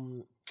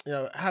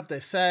have their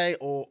say,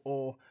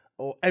 or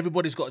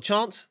everybody's got a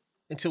chance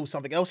until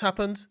something else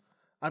happens.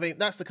 I think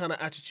that's the kind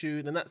of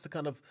attitude, and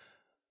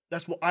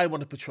that's what I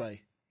want to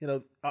portray.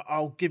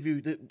 I'll give you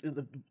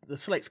the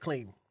slate's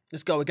clean.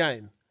 Let's go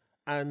again,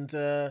 and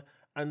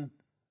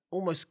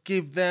almost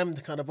give them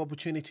the kind of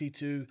opportunity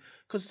to,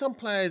 because some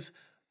players,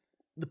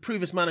 the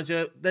previous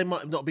manager, they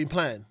might have not been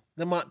playing.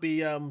 They might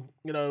be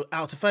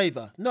out of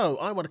favour. No,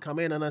 I want to come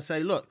in and I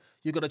say, look,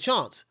 you've got a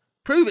chance.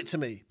 Prove it to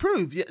me.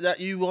 Prove that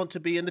you want to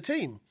be in the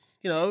team.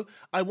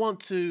 I want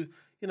to,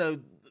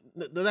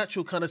 the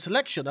actual kind of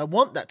selection. I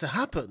want that to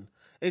happen.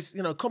 It's,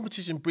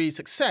 competition breeds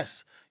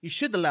success. You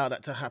should allow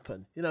that to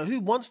happen. Who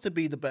wants to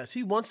be the best?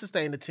 Who wants to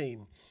stay in the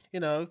team?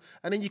 And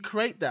then you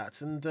create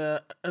that. And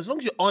as long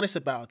as you're honest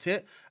about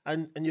it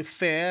and you're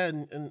fair,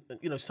 and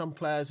some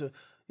players are,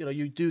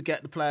 you do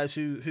get the players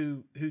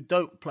who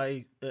don't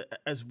play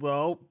as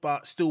well,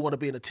 but still want to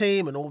be in a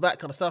team and all that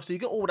kind of stuff. So you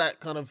get all that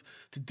kind of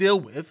to deal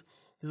with.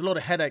 There's a lot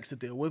of headaches to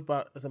deal with,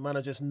 but as a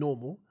manager, it's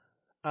normal.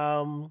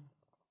 And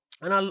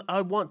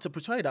I want to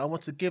portray that. I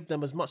want to give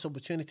them as much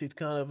opportunity to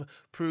kind of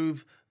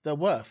prove their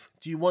worth.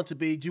 Do you want to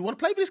play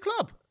for this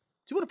club?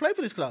 Do you want to play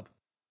for this club?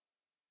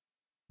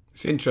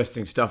 It's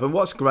interesting stuff. And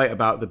what's great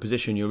about the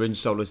position you're in,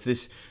 Sol, is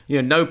this,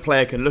 no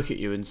player can look at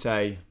you and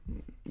say,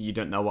 you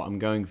don't know what I'm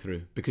going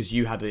through, because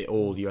you had it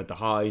all. You had the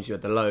highs, you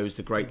had the lows,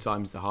 the great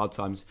times, the hard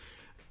times.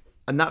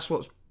 And that's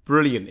what's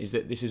brilliant, is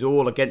that this is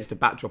all against the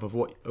backdrop of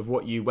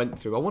what you went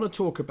through. I want to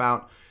talk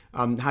about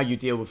how you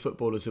deal with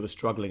footballers who are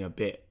struggling a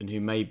bit and who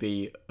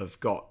maybe have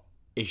got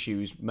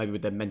issues, maybe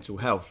with their mental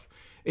health.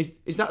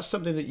 Is that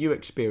something that you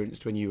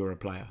experienced when you were a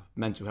player?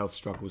 Mental health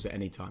struggles at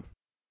any time?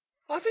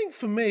 I think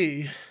for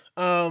me,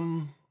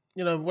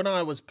 when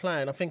I was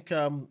playing, I think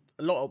a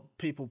lot of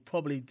people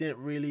probably didn't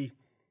really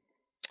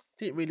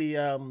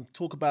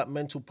talk about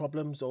mental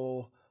problems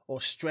or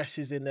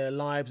stresses in their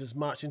lives as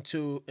much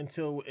until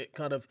it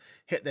kind of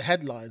hit the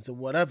headlines or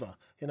whatever,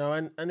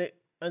 and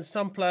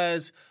some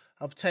players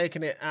have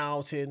taken it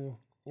out in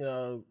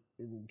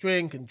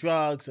drink and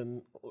drugs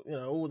and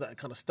all that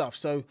kind of stuff.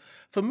 So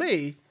for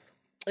me,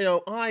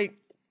 I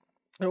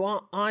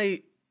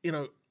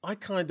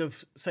kind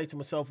of say to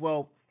myself,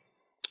 well,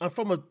 I'm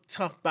from a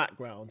tough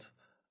background.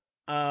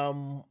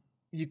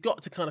 You've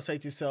got to kind of say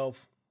to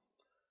yourself,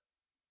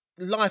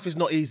 life is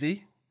not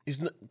easy.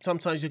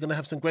 Sometimes you're going to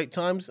have some great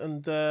times,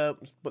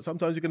 but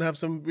sometimes you're going to have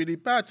some really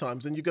bad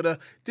times, and you've got to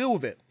deal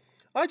with it.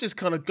 I just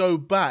kind of go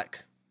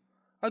back.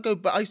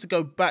 I used to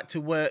go back to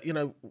where,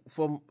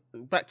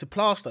 back to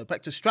Plaistow,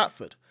 back to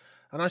Stratford.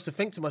 And I used to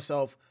think to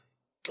myself,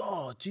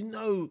 God, do you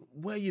know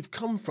where you've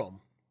come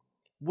from?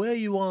 Where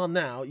you are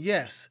now,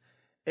 yes,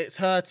 it's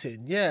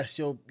hurting. Yes,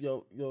 you're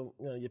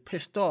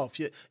pissed off.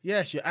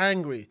 Yes, you're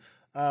angry.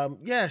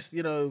 Yes,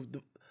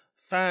 the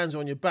fans are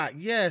on your back.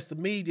 Yes, the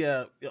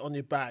media are on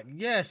your back.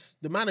 Yes,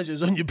 the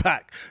manager's on your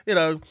back.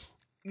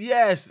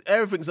 Yes,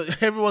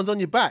 everyone's on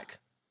your back.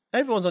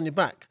 Everyone's on your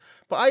back.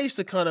 But I used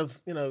to kind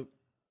of,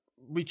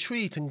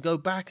 retreat and go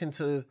back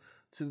into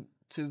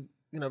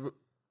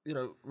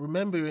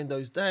remembering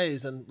those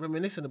days and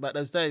reminiscing about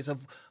those days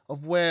of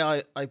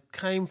where I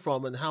came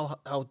from and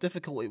how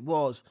difficult it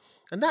was.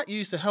 And that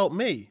used to help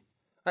me.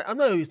 I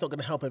know it's not going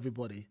to help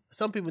everybody.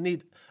 Some people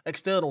need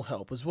external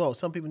help as well.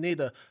 Some people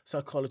need a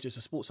psychologist,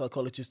 a sports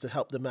psychologist to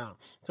help them out.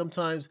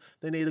 Sometimes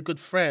they need a good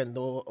friend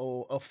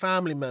or a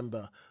family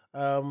member,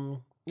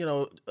 you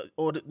know,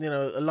 or you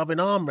know, a loving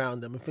arm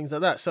around them and things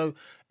like that. So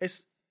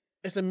it's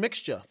a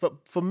mixture.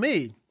 But for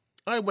me,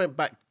 I went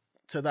back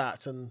to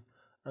that, and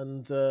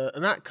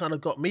that kind of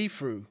got me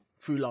through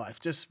life.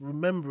 Just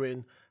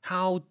remembering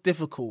how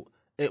difficult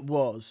it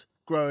was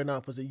growing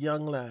up as a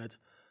young lad.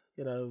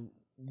 You know,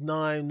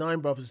 nine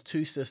brothers,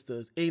 2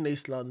 sisters in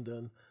East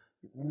London,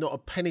 not a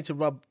penny to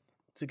rub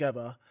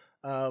together.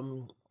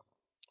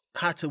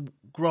 Had to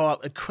grow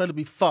up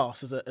incredibly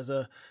fast as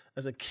a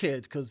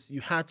kid because you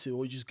had to,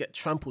 or you just get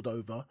trampled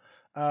over.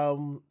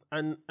 And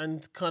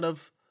kind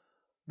of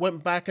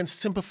went back and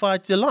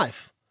simplified your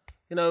life.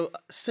 You know,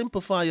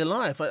 simplify your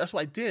life. That's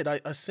what I did. I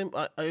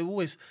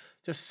always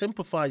just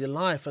simplify your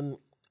life, and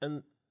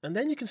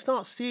then you can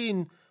start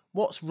seeing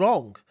what's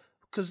wrong.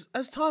 Because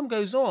as time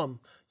goes on,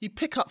 you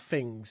pick up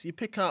things. You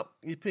pick up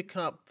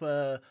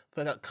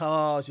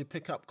cars. You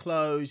pick up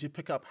clothes. You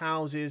pick up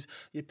houses.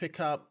 You pick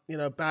up, you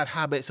know, bad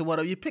habits or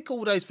whatever. You pick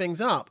all those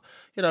things up,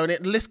 you know, and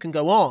the list can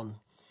go on.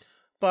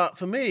 But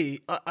for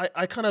me,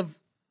 I kind of,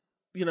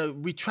 you know,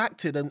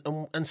 retracted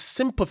and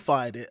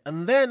simplified it,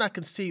 and then I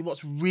can see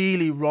what's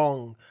really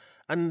wrong.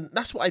 And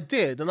that's what I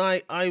did. And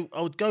I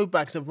would go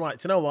back and say, right,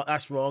 do you know what?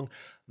 That's wrong.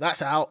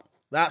 That's out.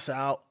 That's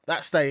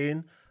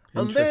staying.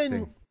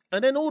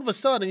 And then all of a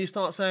sudden you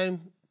start saying,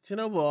 do you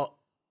know what?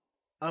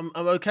 I'm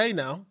okay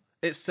now.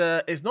 It's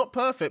not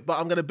perfect, but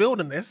I'm going to build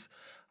on this.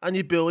 And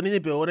you build and you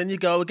build and you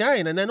go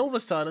again. And then all of a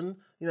sudden,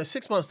 you know,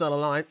 6 months down the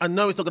line, I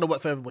know it's not going to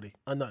work for everybody.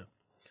 I know.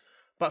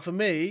 But for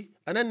me,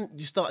 and then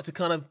you start to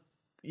kind of,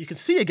 you can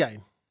see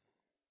again.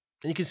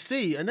 And you can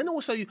see, and then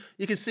also you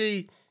can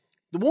see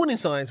the warning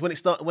signs when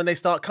they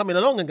start coming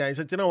along again.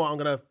 So do you know what? I'm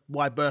going to,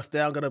 why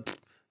birthday? I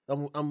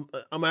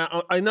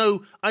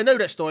know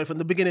that story from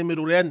the beginning,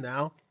 middle, and end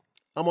now.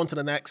 I'm on to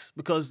the next,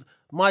 because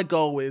my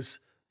goal is,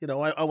 you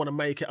know, I want to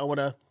make it. I want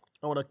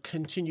to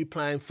continue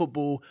playing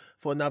football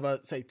for another,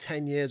 say,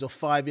 10 years or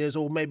 5 years,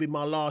 or maybe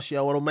my last year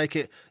I want to make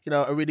it, you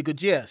know, a really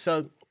good year.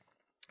 So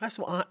that's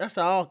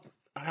how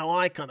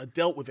I kind of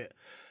dealt with it.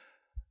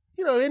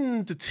 You know,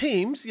 in the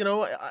teams, you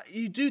know,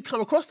 you do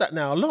come across that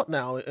now a lot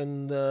now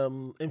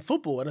in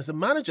football, and as a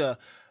manager,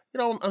 you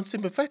know, I'm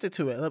sympathetic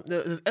to it.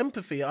 There's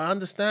empathy. I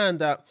understand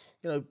that,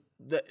 you know,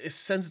 that it's a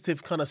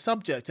sensitive kind of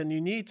subject, and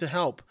you need to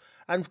help.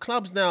 And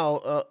clubs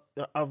now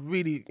are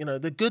really, you know,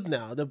 they're good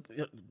now. They're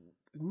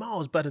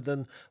miles better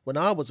than when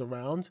I was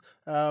around.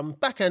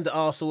 Back end at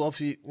Arsenal,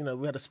 obviously, you know,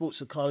 we had a sports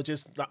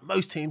psychologist. Like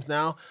most teams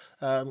now,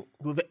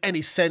 with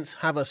any sense,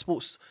 have a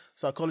sports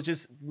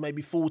psychologist,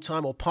 maybe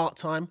full-time or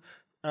part-time.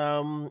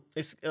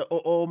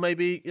 Or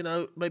maybe, you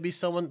know, maybe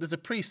someone, there's a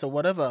priest or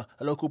whatever,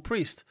 a local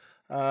priest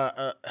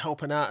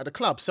helping out at the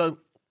club. So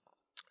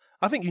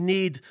I think you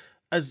need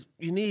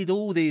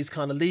all these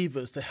kind of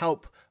levers to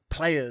help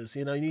players.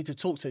 You know, you need to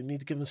talk to them, you need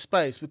to give them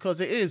space, because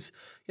it is,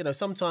 you know,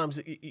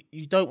 sometimes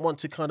you don't want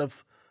to kind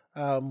of,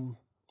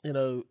 you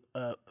know,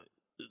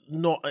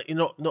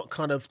 not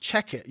kind of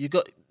check it.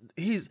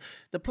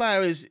 The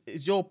player is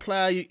your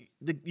player.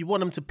 You want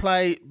them to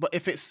play, but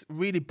if it's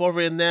really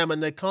bothering them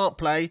and they can't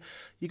play,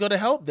 you got to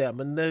help them.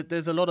 And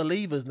there's a lot of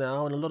levers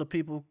now, and a lot of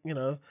people, you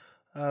know,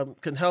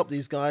 can help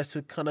these guys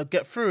to kind of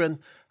get through. And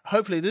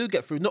hopefully they do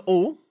get through. Not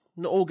all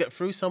get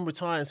through. Some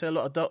retire and say,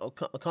 look,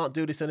 I can't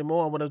do this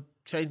anymore. I want to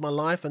change my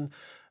life, and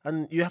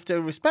you have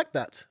to respect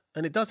that.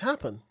 And it does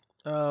happen.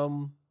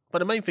 But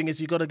the main thing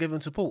is you got to give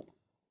them support.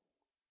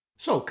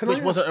 So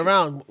wasn't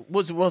around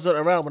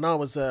when I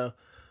was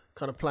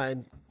kind of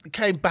playing. It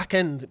came back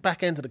end of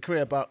the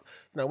career, but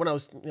you know, when I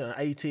was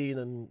 18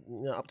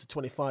 and up to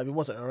 25, it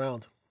wasn't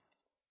around.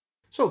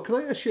 So can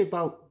I ask you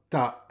about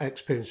that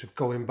experience of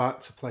going back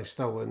to play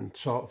Stowe and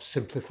sort of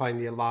simplifying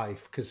your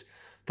life? Because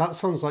that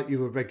sounds like you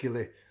were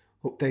regularly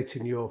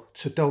updating your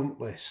to-don't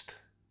list,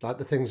 like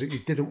the things that you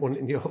didn't want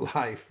in your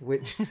life,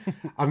 which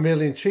I'm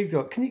really intrigued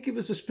about. Can you give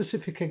us a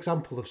specific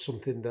example of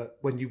something that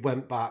when you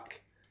went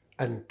back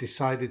and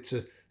decided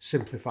to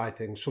simplify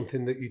things,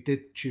 something that you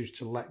did choose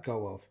to let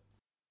go of?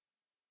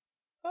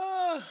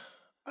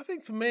 I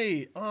think for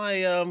me,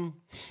 I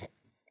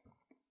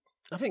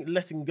think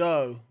letting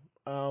go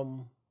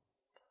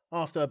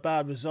after a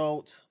bad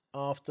result,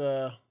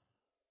 after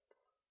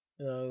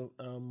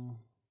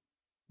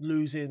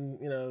losing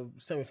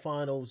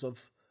semi-finals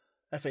of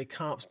FA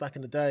Cups back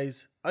in the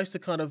days, I used to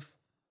kind of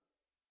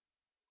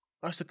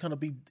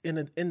be in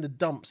the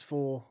dumps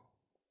for,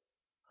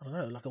 I don't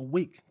know, like a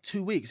week,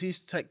 2 weeks. It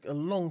used to take a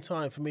long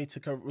time for me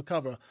to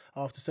recover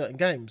after certain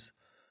games.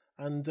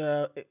 And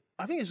I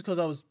think it's because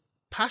I was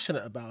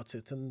passionate about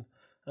it, and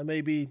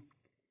maybe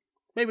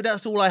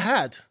that's all I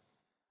had.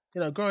 You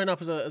know, growing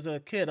up as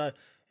a kid, I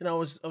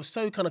was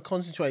so kind of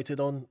concentrated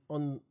on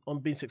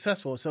being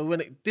successful. So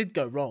when it did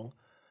go wrong,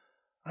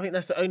 I think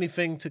that's the only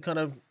thing to kind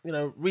of, you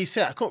know,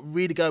 reset. I couldn't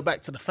really go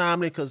back to the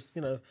family because,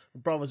 you know, the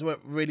brothers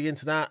weren't really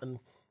into that, and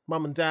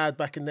mum and dad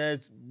back in there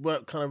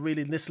weren't kind of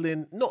really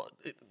listening.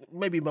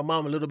 maybe my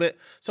mum a little bit.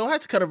 So I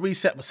had to kind of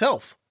reset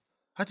myself.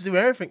 I had to do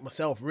everything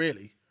myself,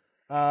 really.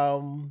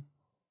 And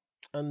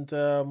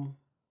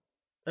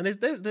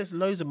there's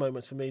loads of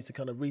moments for me to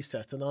kind of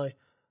reset, and I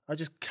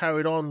just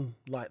carried on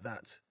like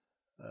that.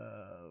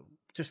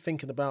 Just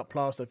thinking about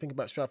Plasto, thinking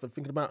about Stratford,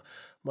 thinking about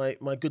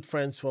my good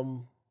friends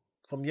from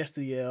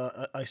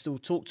yesteryear I still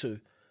talk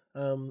to.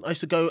 I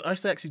used to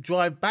actually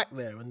drive back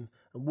there and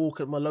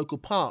walk at my local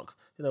park,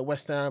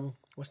 West Ham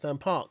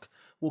Park,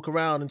 walk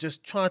around and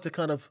just try to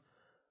kind of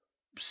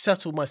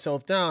settle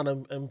myself down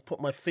and put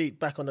my feet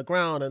back on the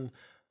ground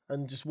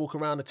and just walk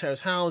around the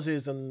terrace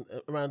houses and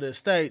around the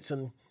estates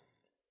and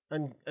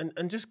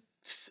just,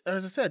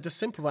 as I said, just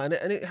simplify. And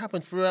it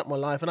happened throughout my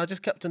life, and I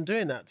just kept on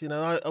doing that.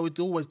 I would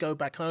always go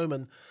back home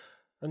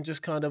and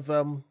just kind of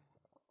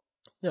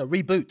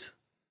reboot.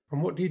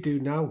 And what do you do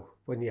now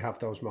when you have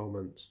those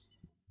moments?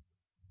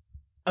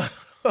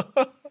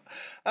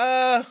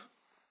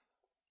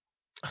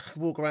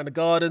 Walk around the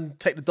garden,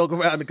 take the dog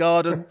around the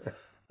garden,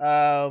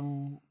 have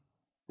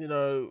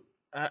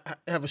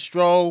a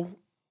stroll,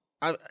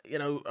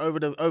 over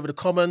the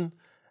common.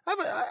 I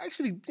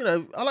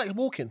like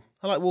walking.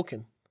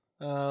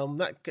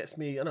 That gets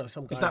me. I know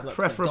some guys. Is that like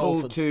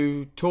preferable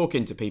to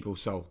talking to people,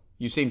 Sol?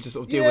 You seem to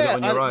sort of deal with it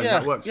on your own.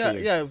 That works for you.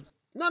 Yeah.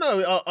 No.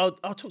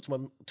 I'll talk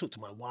to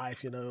my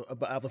wife,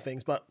 about other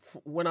things. But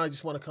when I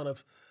just want to kind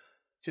of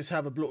just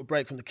have a little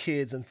break from the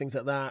kids and things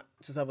like that,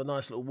 just have a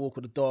nice little walk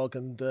with the dog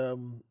and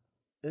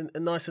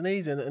nice and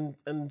easy. And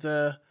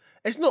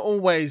it's not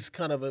always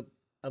kind of a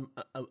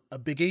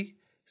biggie.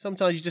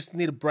 Sometimes you just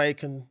need a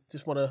break and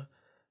just want to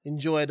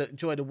enjoy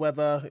the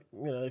weather.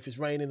 If it's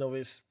raining or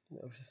if it's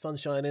sun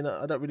shining,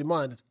 I don't really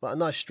mind. But a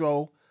nice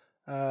stroll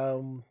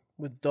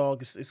with the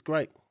dog is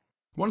great.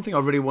 One thing I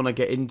really want to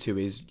get into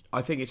is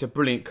I think it's a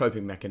brilliant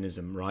coping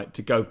mechanism, right?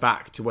 To go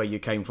back to where you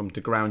came from,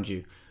 to ground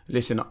you.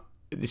 Listen,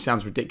 this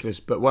sounds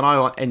ridiculous, but when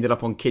I ended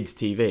up on kids'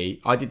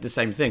 TV, I did the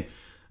same thing.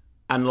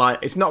 And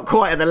it's not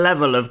quite at the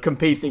level of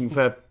competing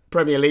for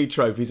Premier League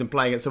trophies and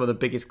playing at some of the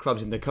biggest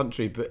clubs in the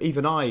country. But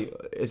even I,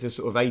 as a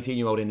sort of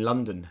 18-year-old in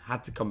London,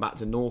 had to come back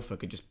to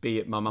Norfolk and just be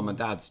at my mum and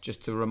dad's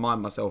just to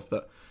remind myself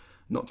that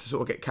not to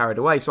sort of get carried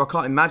away. So I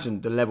can't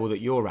imagine the level that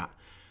you're at.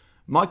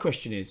 My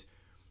question is,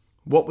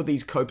 what were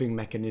these coping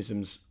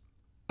mechanisms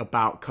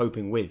about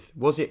coping with?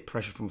 Was it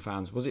pressure from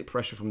fans? Was it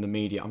pressure from the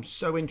media? I'm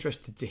so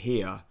interested to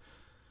hear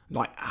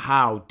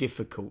how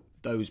difficult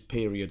those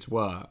periods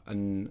were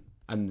and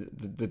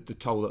the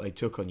toll that they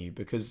took on you,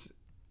 because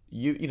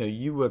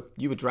you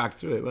were dragged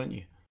through it, weren't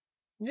you?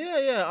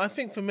 Yeah. I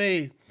think for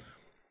me,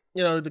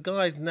 the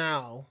guys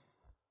now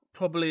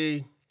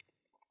probably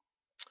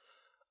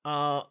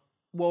are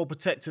well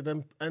protected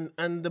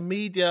and the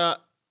media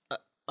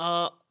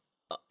I'm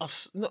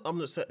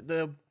not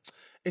saying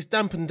it's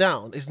dampened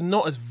down. It's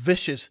not as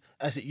vicious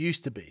as it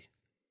used to be,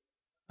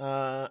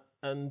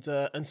 and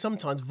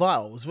sometimes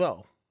vile as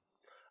well.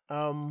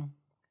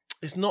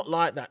 It's not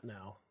like that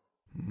now.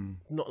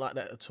 Not like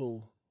that at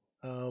all.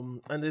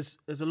 And there's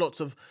a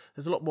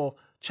lot more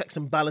checks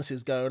and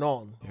balances going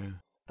on. Yeah.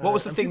 What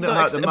was the thing that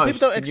hurt the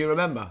most? Can you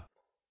remember?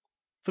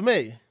 For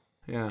me,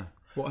 yeah.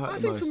 What hurt I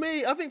the think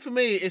most? I think for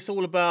me, it's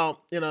all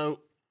about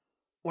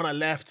when I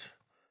left,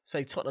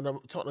 say Tottenham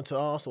to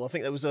Arsenal. I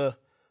think there was the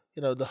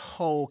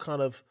whole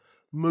kind of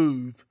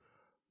move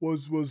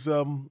was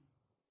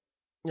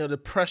the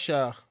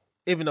pressure.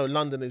 Even though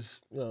London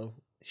is a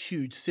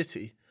huge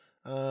city,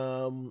 it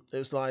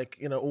was like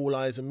all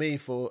eyes on me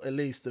for at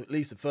least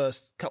the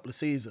first couple of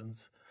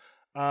seasons.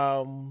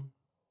 Even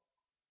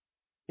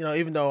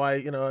though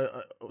I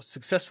was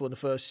successful in the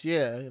first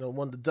year,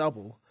 won the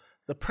double.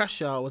 The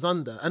pressure I was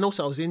under, and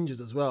also I was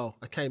injured as well.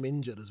 I came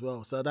injured as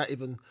well, so that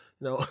even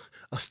I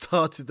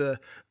started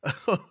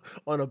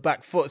on a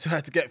back foot, so I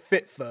had to get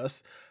fit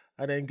first,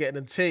 and then get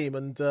in the team.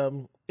 And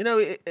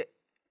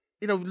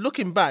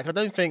looking back, I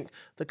don't think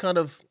the kind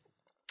of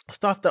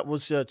stuff that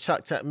was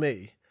chucked at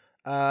me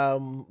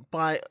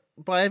by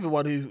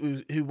everyone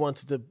who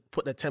wanted to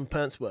put their 10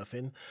 pence worth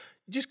in,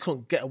 you just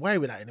couldn't get away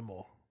with that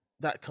anymore.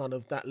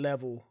 That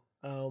level.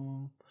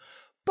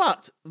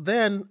 But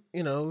then,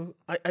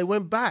 I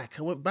went back.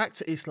 I went back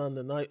to East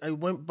London. I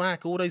went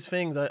back, all those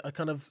things. I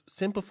kind of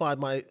simplified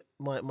my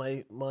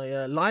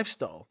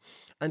lifestyle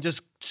and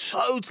just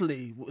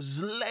totally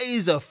was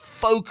laser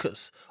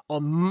focused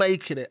on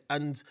making it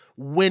and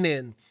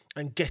winning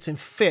and getting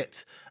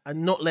fit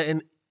and not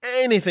letting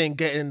anything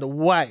get in the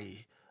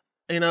way.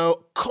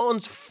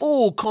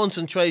 Full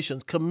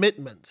concentration,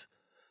 commitment.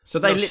 So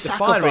they lit the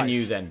fire in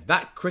you then?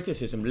 That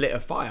criticism lit a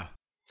fire?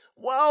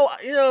 Well,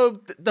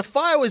 the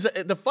fire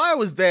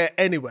was there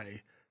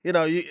anyway.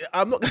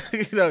 I'm not,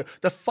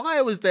 the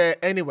fire was there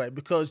anyway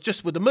because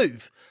just with the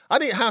move, I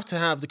didn't have to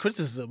have the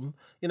criticism,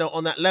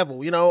 on that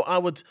level. I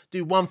would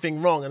do one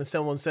thing wrong and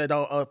someone said,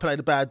 "Oh, I played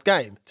a bad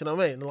game." Do you know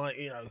what I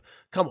mean?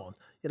 Come on.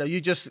 You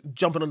just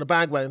jumping on the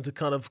bandwagon to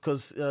kind of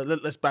because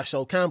let's bash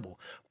Sol Campbell.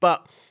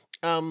 But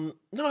no,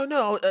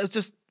 it was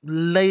just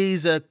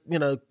laser,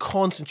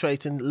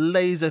 concentrating,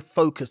 laser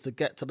focused to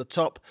get to the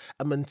top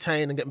and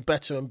maintain and getting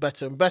better and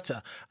better and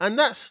better. And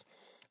that's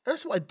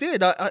that's what I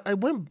did. I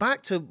went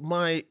back to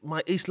my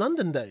East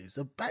London days,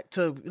 back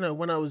to,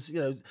 when I was,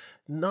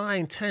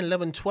 9, 10,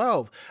 11,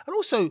 12, and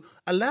also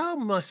allow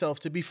myself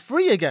to be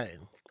free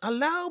again.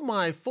 Allow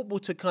my football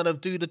to kind of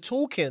do the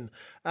talking,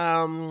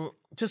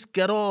 just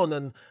get on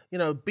and,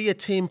 be a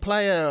team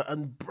player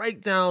and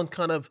break down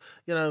kind of,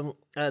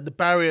 the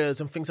barriers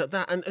and things like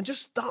that, and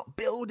just start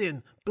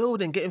building,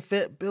 getting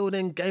fit,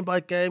 building game by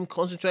game,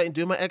 concentrating,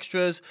 doing my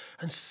extras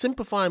and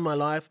simplifying my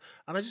life.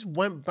 And I just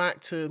went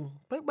back to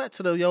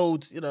the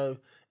old,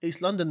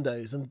 East London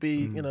days and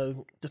be,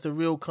 just a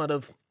real kind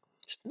of,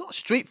 not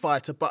street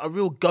fighter, but a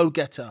real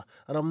go-getter.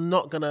 And I'm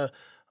not going to,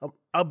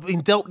 I've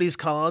been dealt these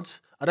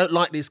cards. I don't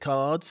like these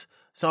cards.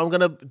 So I'm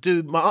going to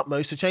do my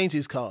utmost to change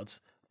these cards.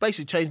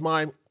 Basically change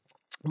my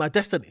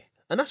destiny.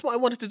 And that's what I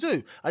wanted to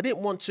do. I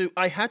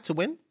had to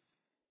win.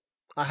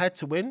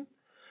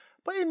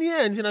 But in the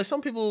end,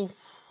 some people,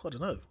 I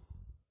don't know.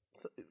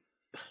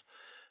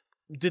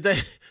 Did they,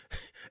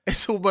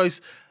 it's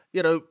almost,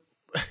 if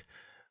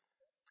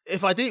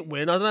I didn't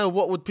win, I don't know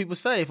what would people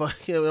say if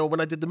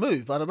when I did the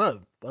move. I don't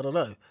know.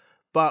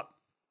 But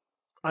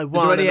I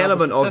won. Is there any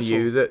element of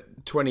you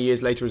that 20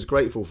 years later is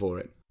grateful for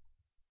it?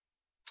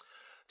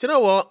 Do you know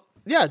what?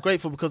 Yeah,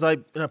 grateful because I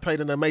played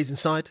an amazing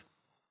side.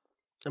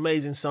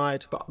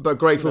 But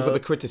grateful for the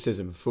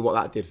criticism, for what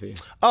that did for you?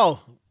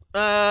 Oh,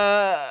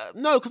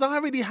 no, because I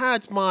already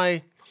had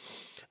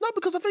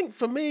because I think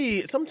for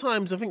me,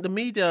 sometimes I think the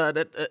media,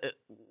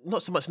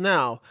 not so much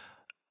now,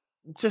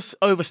 just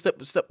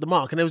stepped the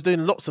mark, and they was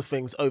doing lots of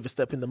things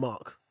overstepping the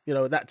mark.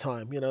 At that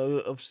time,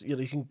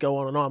 you can go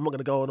on and on. I'm not going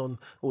to go on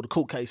all the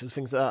court cases,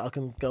 things like that. I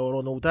can go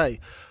on all day,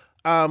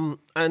 that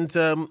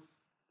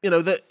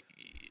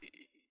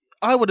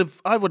I would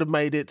have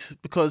made it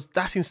because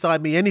that's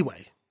inside me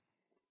anyway.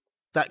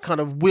 That kind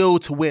of will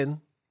to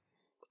win.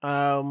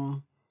 I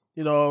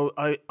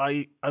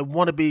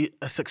want to be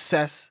a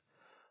success.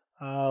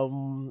 I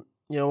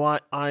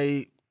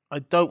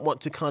don't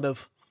want to kind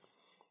of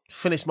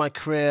finish my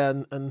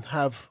career and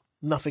have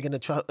nothing in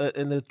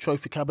the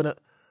trophy cabinet.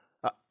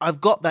 I've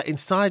got that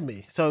inside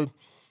me, so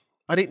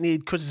I didn't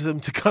need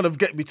criticism to kind of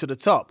get me to the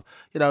top.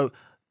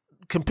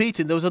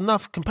 Competing, there was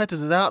enough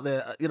competitors out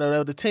there. There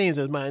were the teams.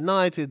 There was Man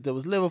United, there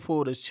was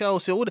Liverpool, there's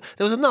Chelsea.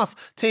 There was enough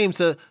teams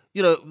to,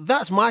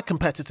 that's my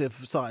competitive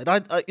side.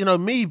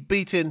 Me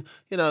beating,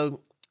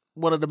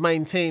 one of the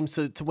main teams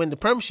to win the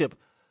Premiership,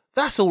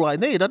 that's all I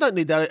need. I don't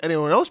need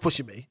anyone else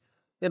pushing me.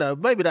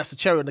 Maybe that's the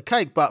cherry on the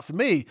cake, but for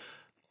me,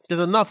 there's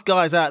enough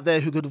guys out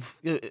there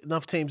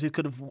enough teams who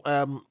could have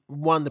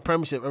won the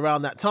Premiership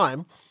around that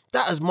time.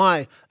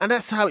 And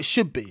that's how it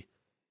should be.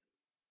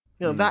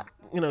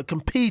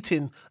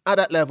 Competing at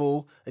that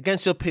level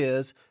against your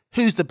peers,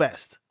 who's the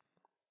best?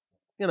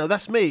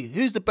 That's me.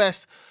 Who's the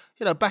best,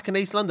 back in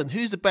East London?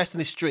 Who's the best in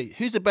this street?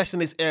 Who's the best in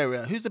this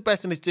area? Who's the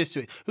best in this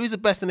district? Who's the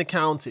best in the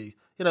county?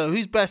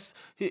 Who's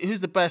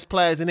the best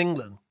players in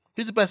England?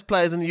 Who's the best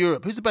players in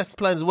Europe? Who's the best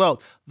players in the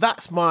world?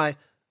 That's my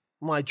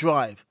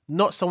drive,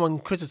 not someone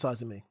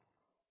criticising me.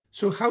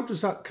 So how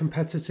does that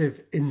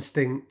competitive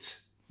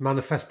instinct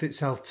manifest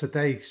itself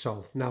today,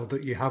 Sol, now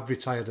that you have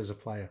retired as a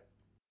player?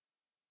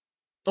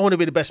 I want to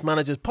be the best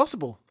manager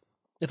possible.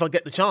 If I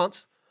get the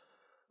chance,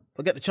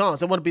 I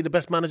want to be the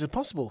best manager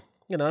possible.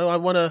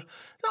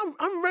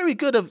 I'm very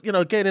good at,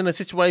 getting in a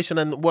situation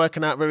and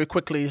working out very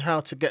quickly how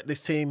to get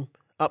this team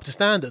up to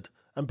standard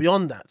and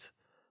beyond that.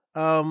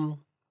 And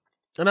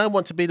I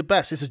want to be the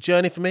best. It's a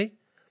journey for me.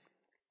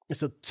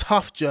 It's a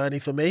tough journey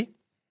for me.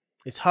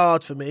 It's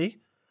hard for me.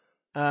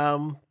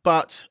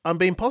 But I'm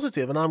being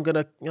positive, and I'm going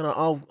to,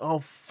 I'll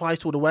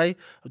fight all the way.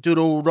 I'll do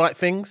all the right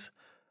things.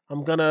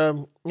 I'm going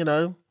to,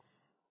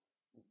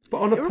 But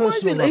on a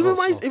personal level,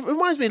 it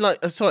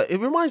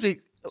reminds me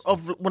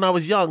of when I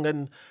was young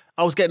and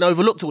I was getting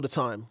overlooked all the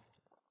time.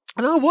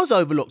 And I was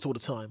overlooked all the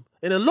time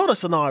in a lot of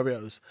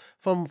scenarios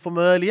from an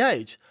early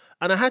age.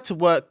 And I had to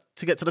work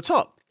to get to the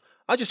top.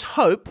 I just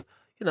hope,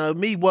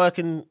 me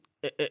working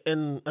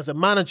as a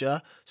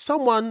manager,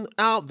 someone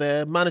out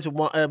there,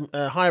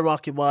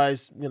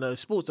 hierarchy-wise,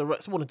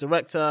 sporting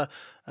director,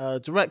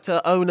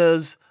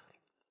 owners,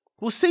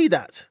 will see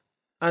that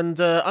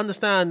and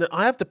understand that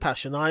I have the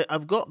passion.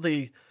 I've got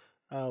the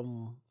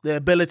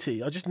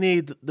ability. I just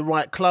need the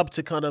right club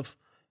to kind of,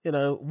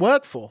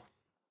 work for.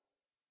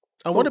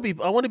 I want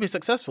to be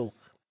successful.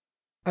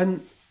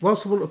 And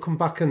whilst I want to come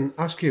back and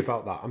ask you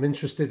about that, I'm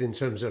interested in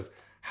terms of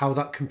how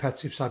that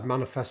competitive side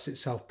manifests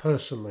itself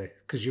personally,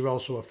 because you're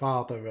also a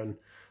father and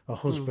a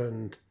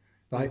husband.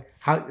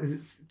 How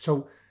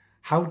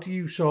do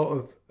you sort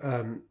of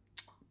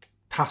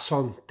pass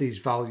on these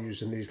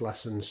values and these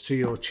lessons to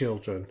your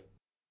children?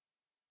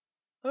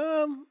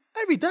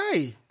 Every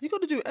day. You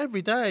got to do it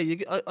every day.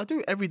 I do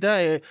it every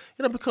day,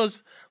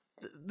 because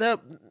they're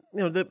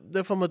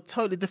from a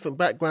totally different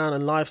background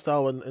and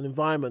lifestyle and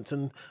environment,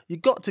 and you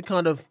got to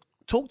kind of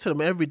talk to them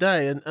every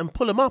day and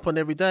pull them up on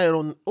every day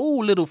on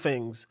all little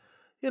things,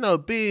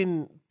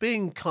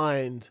 being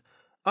kind,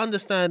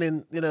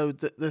 understanding,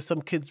 that there's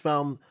some kids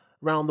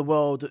around the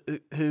world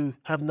who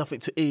have nothing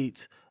to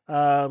eat,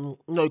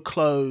 no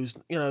clothes,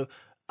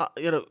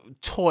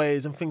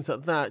 toys and things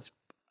like that,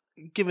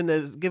 giving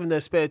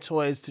their spare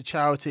toys to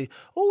charity,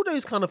 all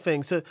those kind of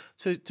things.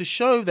 So to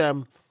show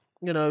them,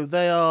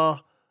 they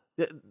are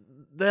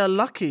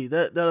lucky.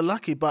 They're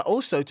lucky, but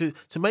also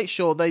to make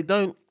sure they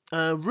don't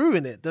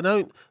ruin it. They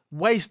don't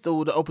waste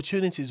all the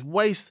opportunities,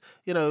 waste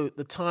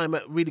the time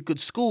at really good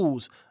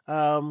schools.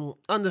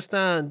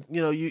 Understand,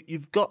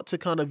 you've got to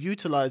kind of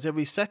utilize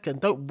every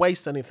second. Don't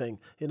waste anything.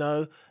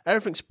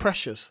 Everything's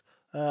precious.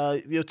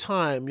 Your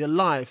time, your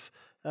life,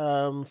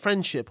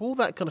 friendship, all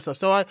that kind of stuff.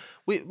 So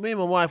me and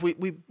my wife, we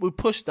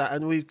push that,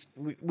 and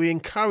we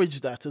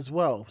encourage that as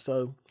well.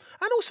 So,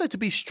 and also to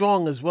be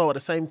strong as well at the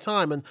same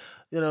time, and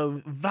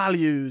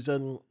values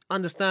and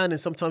understanding.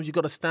 Sometimes you've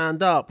got to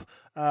stand up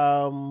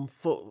for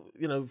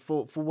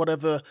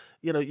whatever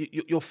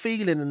you're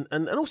feeling,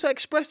 and also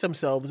express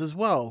themselves as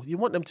well. You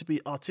want them to be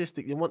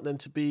artistic. You want them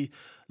to be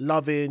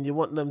loving. You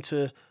want them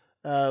to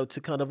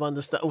kind of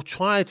understand, or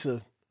try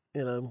to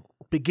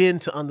begin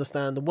to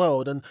understand the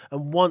world, and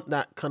want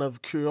that kind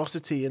of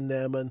curiosity in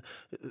them, and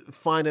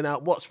finding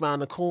out what's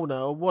round the corner,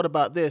 or what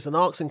about this, and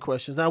asking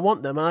questions. I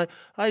want them. I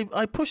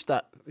push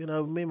that.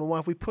 Me and my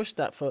wife, we push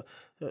that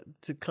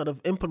to kind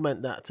of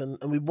implement that, and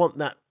we want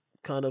that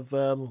kind of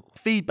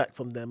feedback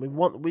from them.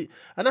 And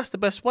that's the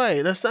best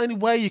way. That's the only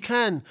way you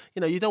can.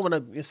 You don't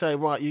want to say,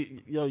 right,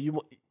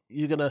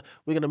 we're gonna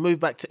move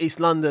back to East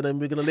London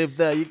and we're gonna live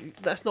there.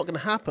 That's not gonna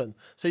happen.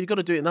 So you've got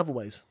to do it in other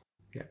ways.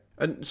 Yeah.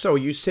 And so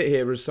you sit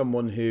here as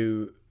someone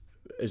who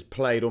has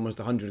played almost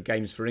 100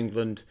 games for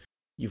England.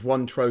 You've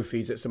won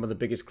trophies at some of the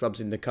biggest clubs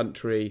in the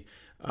country.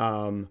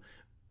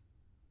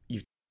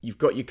 You've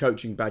got your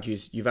coaching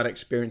badges. You've had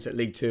experience at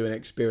League Two and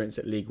experience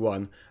at League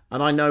One.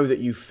 And I know that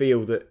you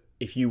feel that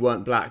if you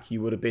weren't black,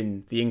 you would have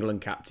been the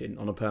England captain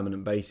on a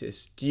permanent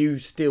basis. Do you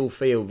still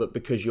feel that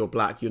because you're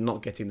black, you're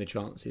not getting the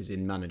chances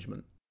in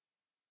management?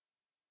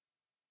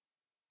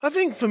 I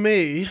think for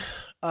me,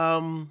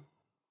 the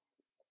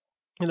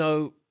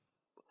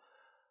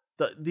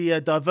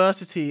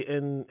diversity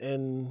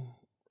in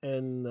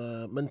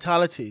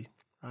mentality,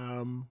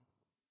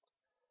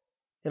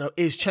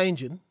 is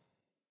changing.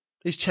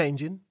 Is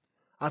changing.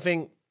 I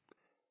think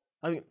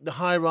the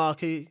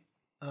hierarchy,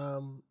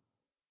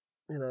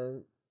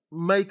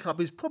 makeup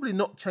is probably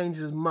not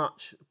changing as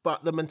much,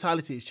 but the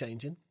mentality is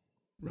changing.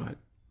 Right.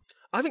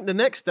 I think the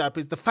next step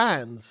is the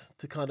fans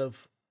to kind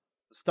of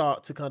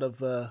start to kind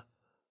of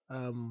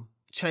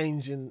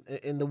change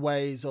in the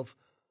ways of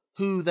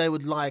who they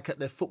would like at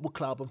their football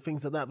club and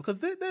things like that, because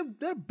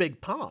they're a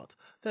big part.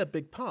 They're a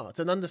big part,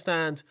 and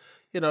understand,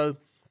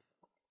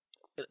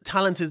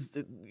 talent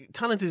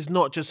is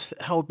not just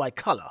held by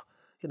colour.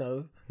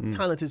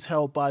 Talent is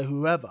held by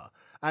whoever,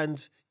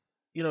 and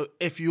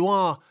if you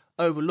are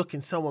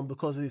overlooking someone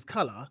because of his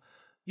colour,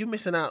 you're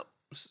missing out.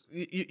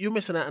 You're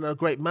missing out on a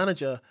great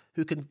manager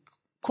who can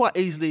quite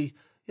easily,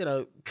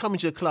 come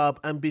into your club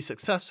and be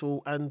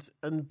successful and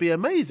be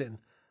amazing.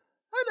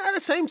 And at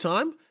the same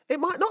time, it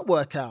might not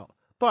work out,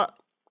 but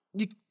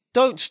you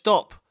don't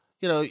stop,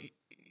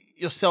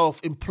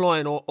 yourself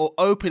employing or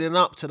opening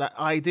up to that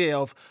idea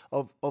of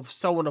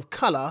someone of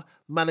colour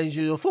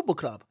managing your football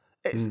club.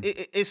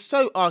 It's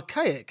so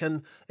archaic,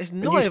 and it's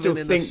not even.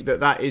 You still think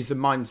that is the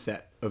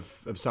mindset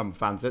of some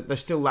fans? There's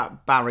still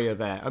that barrier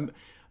there.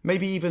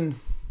 Maybe even,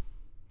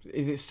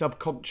 is it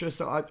subconscious?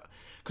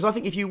 Because I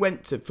think if you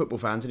went to football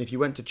fans and if you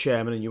went to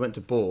chairman and you went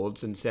to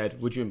boards and said,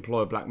 would you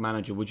employ a black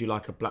manager? Would you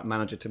like a black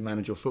manager to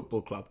manage your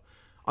football club?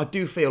 I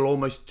do feel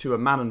almost to a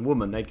man and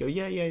woman, they'd go,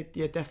 yeah,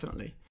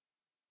 definitely.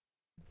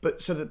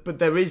 But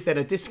there is then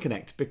a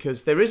disconnect,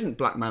 because there isn't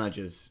black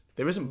managers,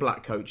 there isn't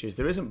black coaches,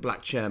 there isn't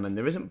black chairmen,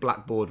 there isn't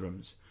black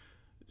boardrooms.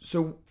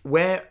 So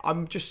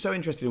I'm just so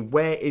interested in,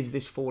 where is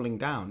this falling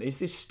down? Is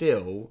this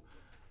still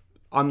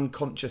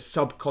unconscious,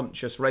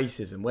 subconscious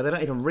racism, where they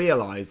don't even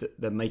realise that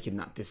they're making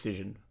that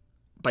decision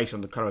based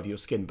on the colour of your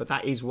skin, but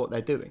that is what they're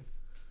doing?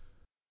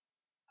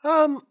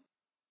 I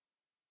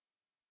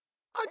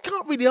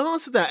can't really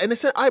answer that. In a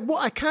sense,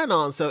 what I can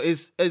answer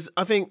is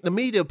I think the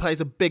media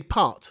plays a big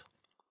part.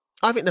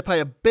 I think they play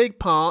a big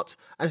part,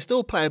 and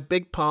still play a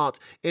big part,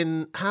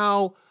 in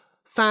how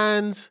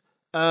fans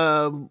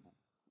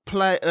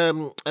play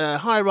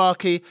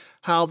hierarchy,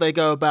 how they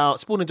go about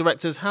sporting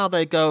directors, how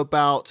they go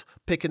about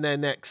picking their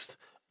next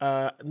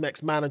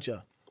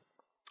manager.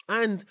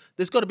 And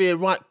there's got to be a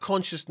right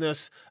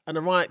consciousness and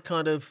a right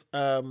kind of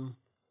the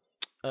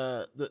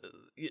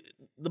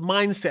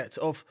mindset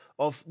of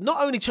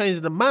not only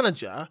changing the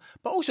manager,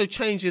 but also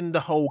changing the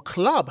whole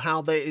club,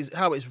 how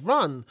it's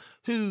run,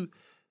 who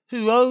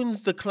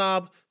owns the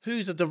club,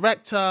 who's the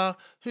director,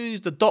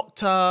 who's the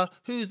doctor,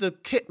 who's the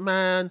kit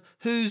man,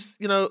 who's,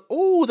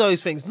 all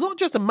those things. Not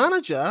just a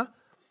manager.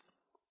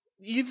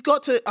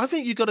 I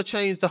think you've got to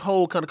change the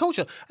whole kind of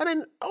culture. And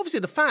then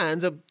obviously the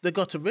fans, they've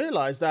got to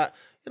realise that,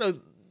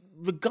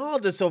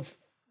 regardless of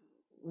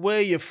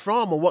where you're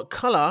from or what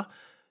colour,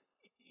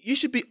 you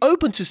should be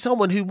open to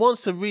someone who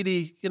wants to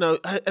really,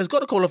 has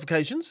got the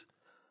qualifications.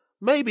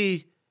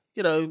 Maybe,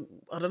 I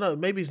don't know,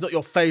 maybe he's not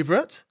your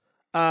favourite,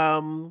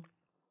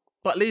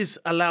 but at least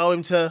allow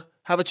him to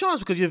have a chance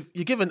because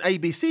you're given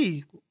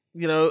ABC,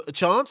 a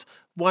chance.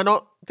 Why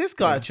not this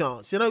guy a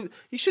chance? Colour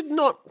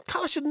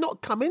should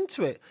not come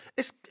into it.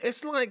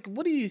 It's like,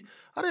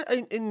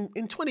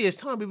 in 20 years'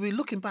 time, we'll be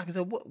looking back and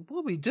say, what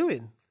are we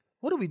doing?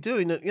 What are we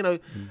doing? And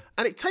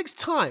it takes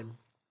time.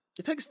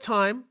 It takes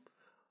time.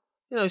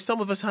 Some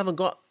of us haven't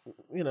got,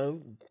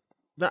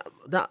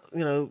 that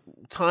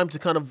time to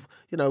kind of,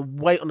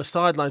 wait on the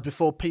sidelines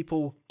before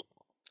people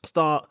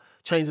start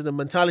changing the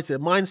mentality, the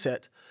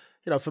mindset.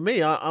 For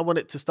me, I want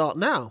it to start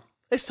now.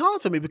 It's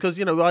hard for me because,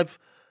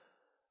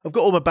 I've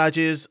got all my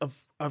badges.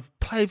 I've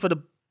played for the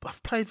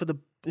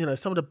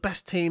some of the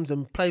best teams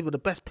and played with the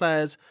best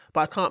players,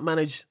 but I can't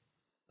manage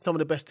some of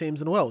the best teams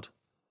in the world.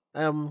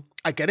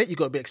 I get it. You've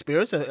got to be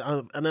experienced,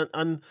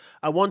 and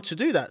I want to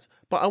do that.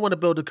 But I want to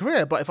build a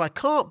career. But if I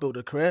can't build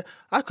a career,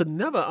 I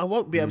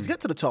won't be able to get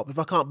to the top if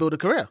I can't build a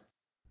career.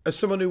 As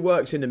someone who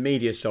works in the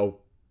media,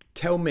 Sol,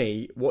 tell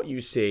me what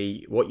you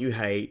see, what you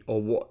hate,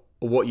 or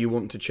what you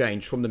want to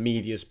change from the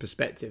media's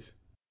perspective.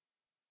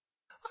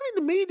 I mean,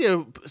 the media,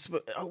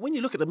 when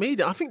you look at the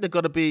media, I think they've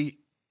got to be,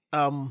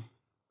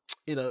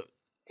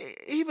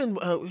 even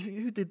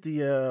who did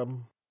the,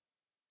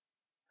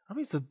 I think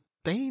it's the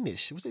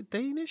Danish. Was it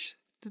Danish?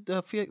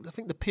 I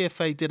think the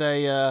PFA did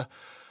a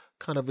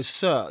kind of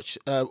research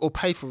or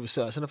pay for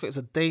research, and I think it's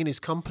a Danish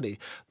company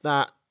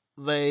that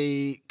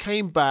they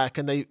came back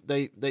and they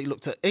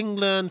looked at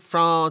England,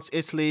 France,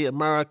 Italy,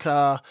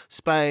 America,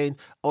 Spain,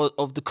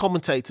 of the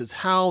commentators,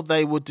 how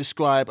they would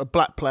describe a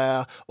black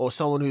player or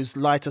someone who's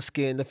lighter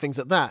skinned and things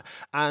like that.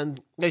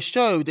 And they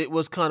showed it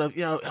was kind of,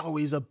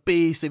 he's a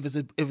beast if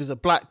he's a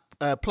black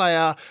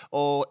player,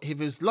 or if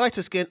he was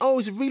lighter skinned,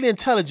 he's really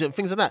intelligent,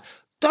 things like that.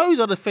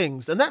 Those are the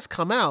things, and that's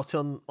come out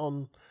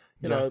on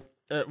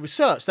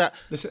research that.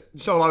 Listen,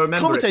 so I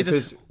remember it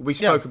because we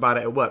spoke about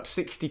it at work.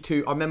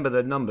 62. I remember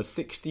the number.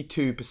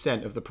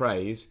 62% of the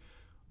praise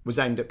was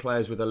aimed at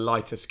players with a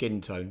lighter skin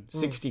tone.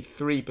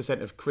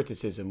 63% of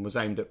criticism was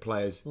aimed at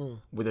players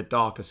with a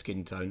darker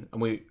skin tone,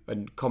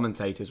 and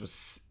commentators were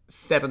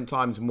 7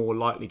 times more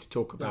likely to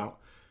talk about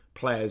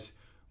players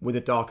with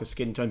a darker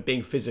skin tone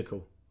being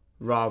physical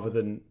rather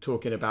than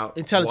talking about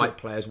white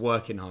players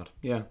working hard.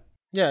 Yeah.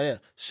 Yeah.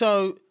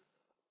 So,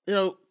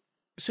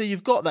 so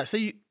you've got that. So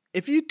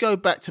if you go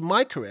back to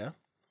my career,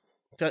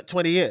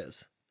 20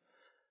 years,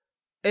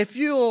 if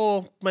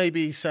you're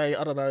maybe, say,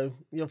 I don't know,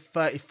 you're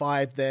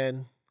 35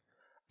 then,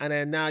 and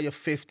then now you're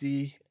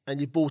 50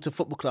 and you bought a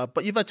football club,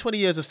 but you've had 20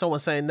 years of someone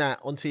saying that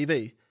on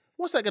TV,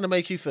 what's that going to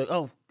make you think?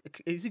 Oh,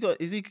 is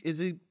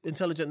he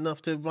intelligent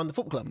enough to run the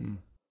football club?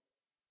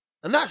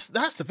 And that's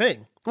the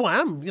thing. Well, I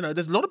am.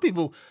 There's a lot of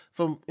people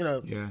from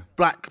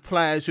black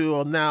players who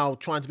are now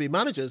trying to be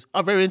managers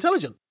are very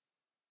intelligent.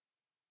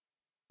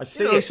 I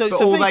see it. So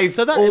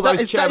all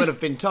those chairmen have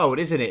been told,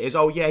 isn't it? Is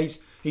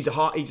he's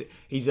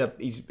a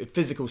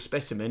physical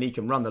specimen. He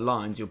can run the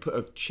lines. He'll put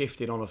a shift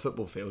in on a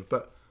football field,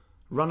 but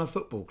run a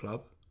football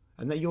club.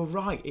 And then you're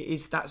right.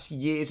 That's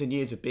years and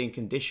years of being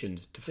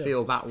conditioned to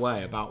feel that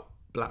way about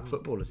black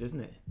footballers,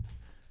 isn't it?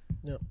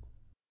 Yeah.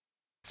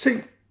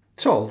 See,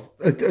 Sol,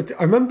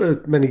 I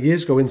remember many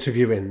years ago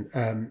interviewing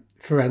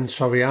Ferran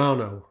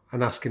Soriano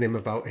and asking him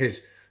about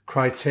his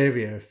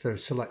criteria for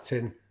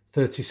selecting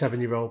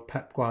 37-year-old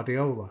Pep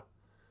Guardiola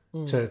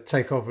to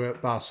take over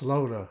at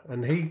Barcelona.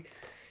 And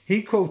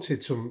he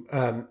quoted some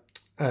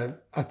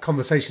a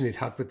conversation he'd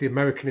had with the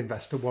American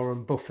investor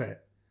Warren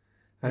Buffett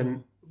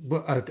and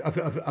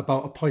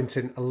about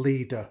appointing a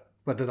leader,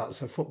 whether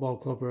that's a football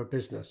club or a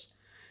business.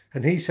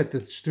 And he said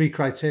there's 3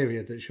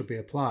 criteria that should be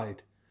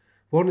applied.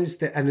 One is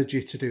the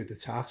energy to do the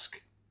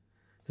task.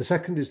 The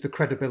second is the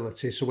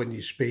credibility, so when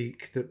you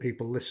speak, that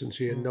people listen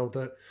to you and know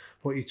that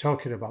what you're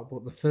talking about.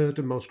 But the third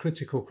and most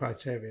critical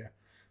criteria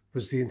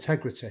was the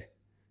integrity,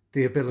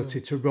 the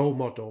ability to role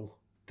model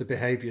the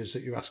behaviours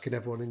that you're asking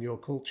everyone in your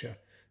culture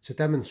to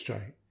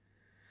demonstrate.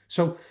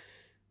 So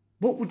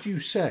what would you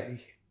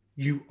say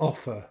you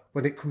offer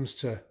when it comes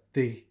to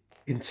the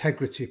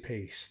integrity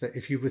piece, that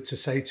if you were to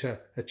say to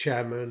a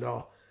chairman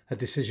or a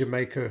decision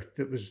maker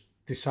that was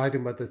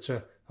deciding whether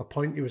to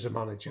appoint you as a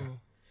manager,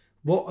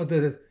 what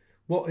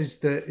is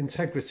the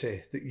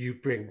integrity that you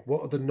bring?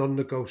 What are the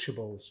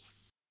non-negotiables?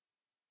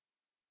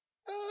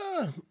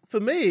 For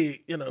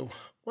me,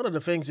 one of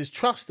the things is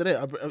trust, isn't it?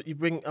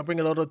 I bring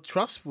a lot of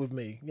trust with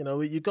me.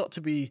 You got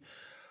to be,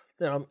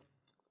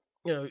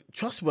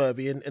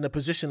 trustworthy in a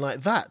position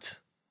like that.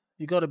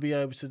 You got to be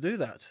able to do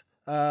that.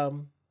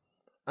 And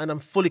I'm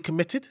fully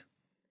committed,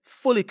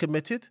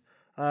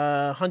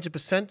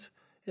 100%.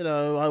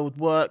 I would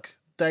work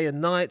day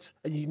and night,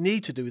 and you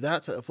need to do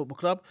that at a football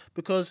club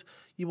because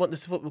you want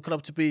this football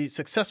club to be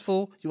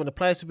successful, you want the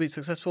players to be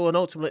successful, and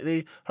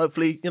ultimately,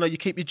 hopefully, you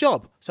keep your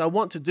job. So I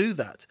want to do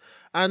that.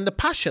 And the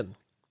passion,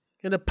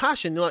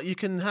 you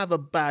can have a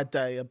bad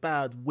day, a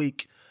bad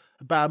week,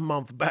 a bad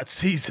month, a bad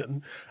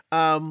season,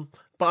 but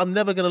I'm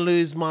never going to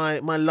lose my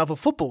love of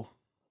football,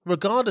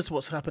 regardless of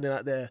what's happening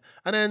out there.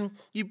 And then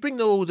you bring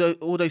all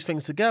those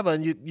things together,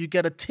 and you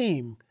get a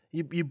team.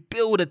 You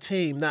build a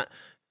team that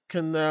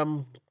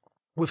can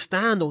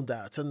withstand all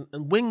that and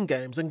win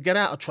games and get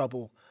out of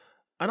trouble.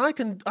 And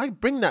I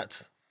bring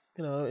that,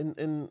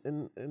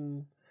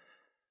 in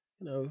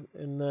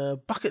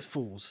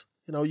bucketfuls.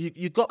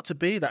 You got to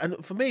be that.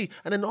 And for me,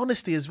 and then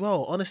honesty as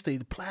well. Honesty,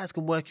 the players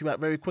can work you out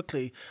very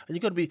quickly. And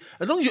you got to be,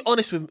 as long as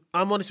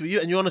I'm honest with you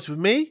and you're honest with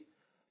me,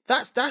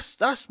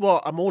 that's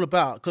what I'm all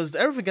about. Because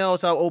everything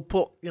else, I'll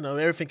put,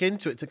 everything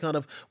into it to kind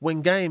of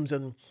win games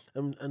and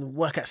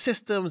work out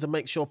systems and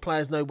make sure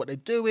players know what they're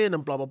doing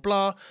and blah, blah,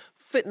 blah.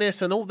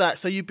 Fitness and all that.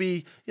 So you'd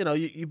be 10,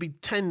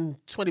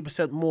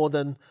 20% more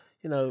than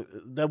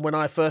when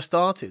I first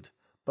started.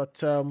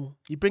 But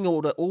you bring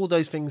all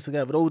those things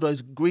together, all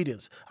those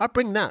ingredients. I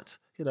bring that,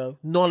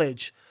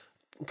 knowledge,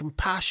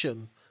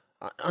 compassion,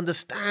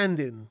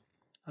 understanding.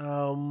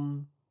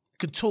 I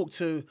can talk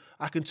to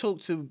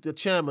the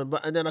chairman,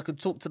 and then I can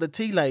talk to the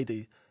tea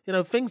lady.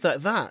 Things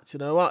like that.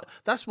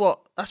 That's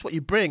what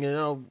you bring.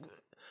 I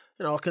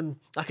can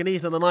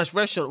eat in a nice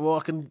restaurant, or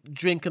I can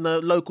drink in a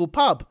local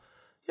pub.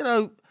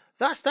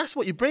 That's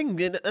what you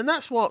bring, and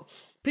that's what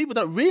people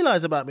don't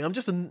realise about me. I'm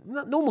just a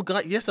normal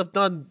guy. Yes, I've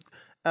done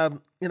a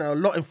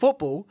lot in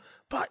football,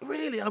 but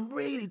really, I'm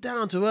really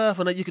down to earth,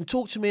 and you can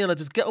talk to me, and I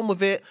just get on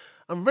with it.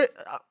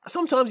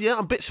 Sometimes, I'm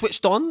a bit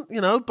switched on,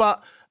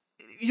 but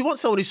you want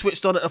someone who's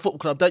switched on at a football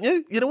club, don't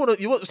you? You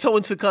want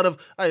someone to kind of,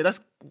 hey, let's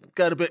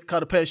get a bit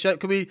kind of pear-shaped.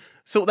 Can we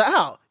sort that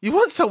out? You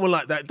want someone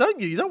like that, don't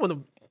you? You don't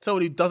want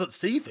someone who doesn't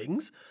see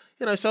things,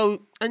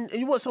 So, and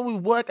you want someone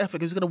with work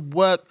ethic who's going to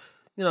work,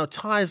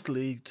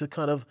 tirelessly to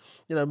kind of,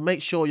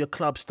 make sure your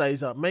club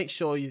stays up, make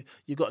sure you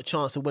got a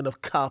chance to win a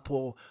cup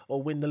or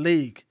win the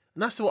league.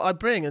 And that's what I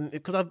bring. And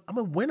because I'm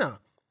a winner,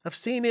 I've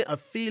seen it, I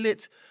feel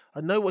it, I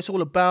know what it's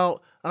all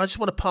about, and I just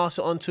want to pass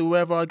it on to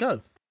wherever I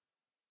go.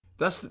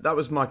 That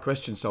was my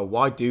question, Sol.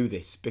 Why do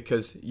this?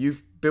 Because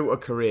you've built a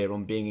career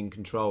on being in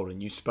control,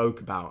 and you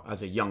spoke about,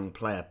 as a young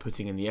player,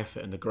 putting in the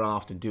effort and the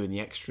graft and doing the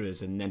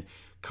extras, and then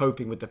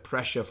coping with the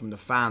pressure from the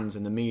fans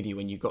and the media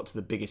when you got to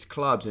the biggest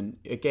clubs. And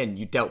again,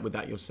 you dealt with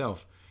that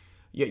yourself.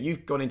 Yet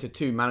you've gone into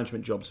 2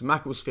 management jobs.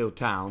 Macclesfield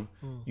Town,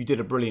 you did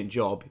a brilliant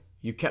job.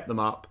 You kept them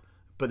up,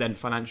 but then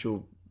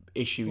financial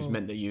issues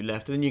meant that you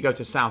left. And then you go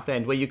to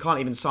Southend, where you can't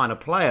even sign a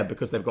player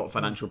because they've got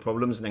financial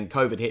problems, and then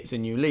COVID hits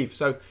and you leave.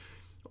 So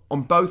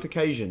on both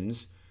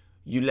occasions,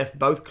 you left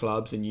both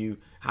clubs and you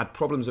had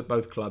problems at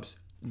both clubs,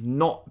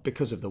 not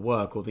because of the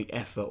work or the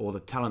effort or the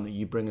talent that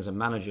you bring as a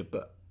manager,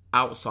 but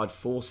outside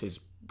forces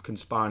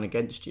conspiring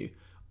against you.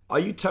 Are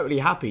you totally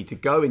happy to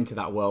go into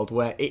that world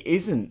where it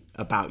isn't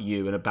about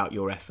you and about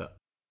your effort?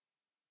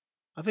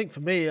 I think for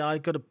me, I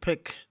got to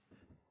pick,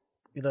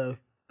 the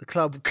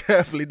club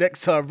carefully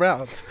next time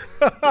round.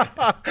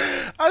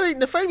 I mean,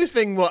 the famous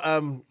thing, what I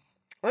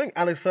think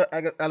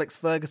Alex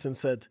Ferguson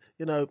said,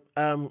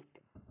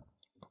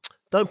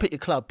 don't pick your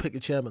club, pick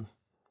your chairman.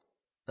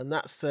 And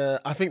that's,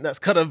 I think that's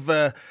kind of,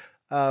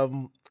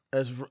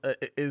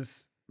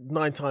 is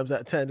 9 times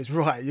out of 10 is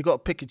right. You got to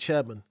pick your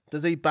chairman.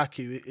 Does he back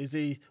you?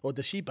 Or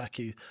does she back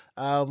you?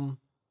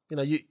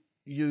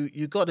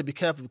 You got to be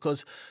careful,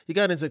 because you're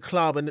going into a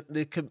club and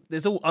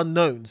there's all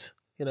unknowns,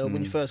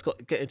 when you first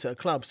get into a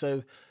club.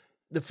 So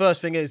the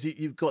first thing is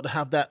you've got to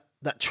have that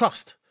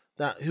trust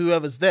that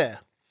whoever's there,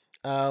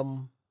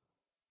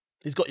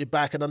 he's got your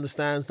back and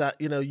understands that,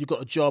 you've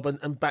got a job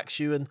and backs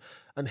you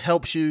and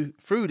helps you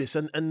through this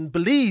and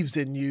believes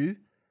in you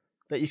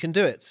that you can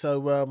do it.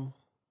 So,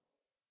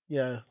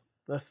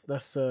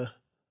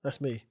 that's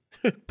me.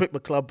 Pick my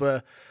club,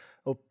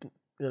 or,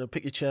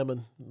 pick your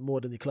chairman more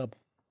than your club.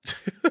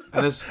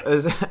 And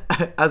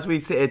as we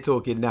sit here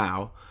talking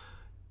now,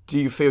 do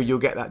you feel you'll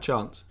get that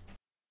chance?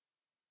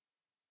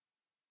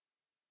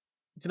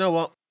 Do you know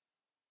what?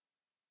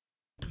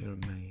 You're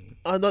amazing.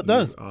 I don't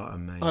know. You are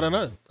amazing. I don't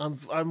know.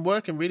 I'm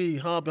working really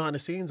hard behind the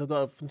scenes. I've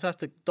got a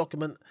fantastic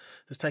document.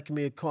 It's taken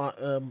me quite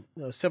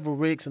several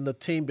weeks, and the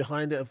team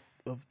behind it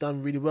have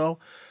done really well.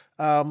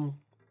 I'm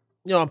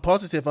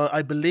positive.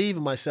 I believe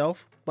in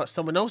myself, but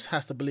someone else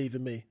has to believe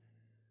in me.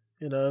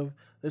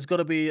 There's got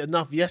to be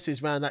enough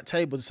yeses around that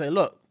table to say,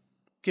 look,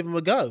 give him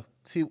a go.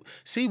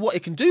 See what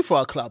it can do for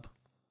our club.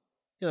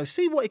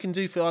 See what it can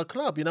do for our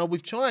club.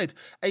 We've tried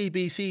A,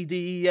 B, C,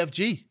 D, E, F,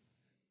 G.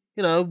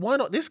 Why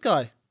not this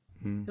guy?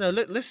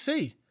 Let's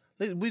see.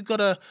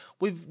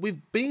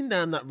 We've been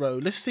down that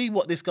road. Let's see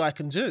what this guy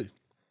can do.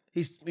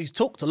 He's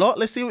talked a lot.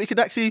 Let's see what he can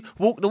actually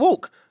walk the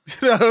walk.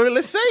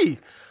 Let's see.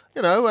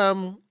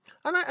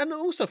 And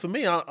also for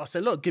me, I say,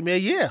 look, give me a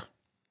year.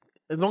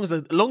 As long as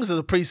there's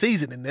a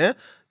pre-season in there,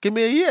 give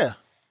me a year.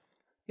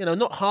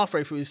 Not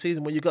halfway through the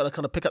season when you got to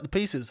kind of pick up the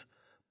pieces.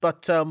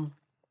 But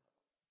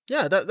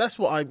that's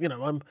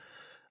what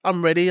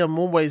I'm ready. I'm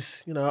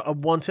always, I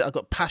want it. I've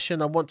got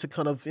passion. I want to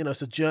kind of,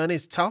 it's a journey.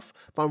 It's tough,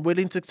 but I'm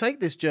willing to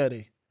take this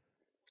journey.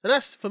 And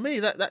that's, for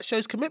me, that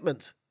shows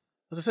commitment.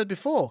 As I said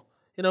before,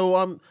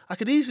 I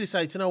could easily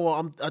say, you know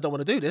what, I don't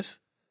want to do this.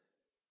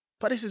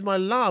 But this is my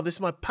love. This is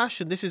my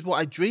passion. This is what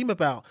I dream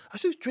about. I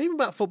still dream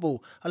about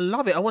football. I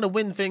love it. I want to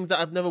win things that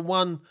I've never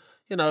won,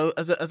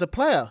 as a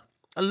player.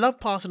 I love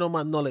passing on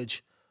my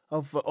knowledge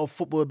of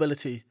football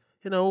ability,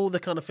 all the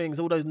kind of things,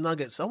 all those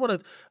nuggets. I'm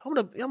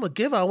a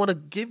giver. I want to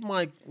give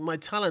my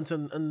talent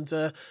and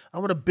I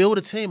want to build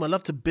a team. I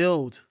love to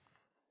build.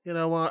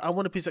 I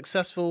want to be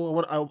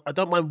successful. I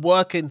don't mind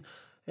working,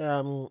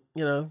 to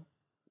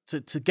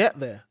get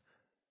there.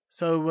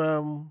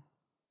 So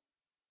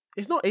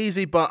it's not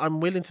easy, but I'm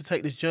willing to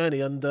take this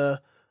journey, and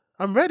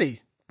I'm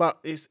ready. But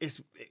it's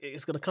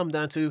going to come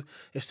down to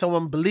if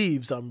someone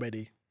believes I'm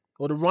ready,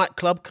 or the right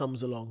club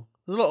comes along.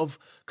 There's a lot of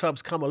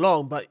clubs come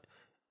along, but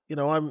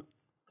I'm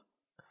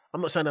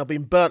not saying I've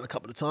been burnt a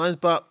couple of times,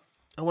 but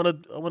I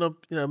want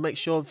to make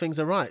sure things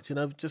are right.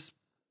 Just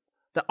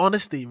the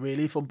honesty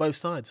really from both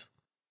sides.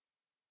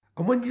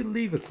 And when you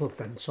leave a club,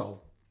 then,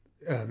 Sol,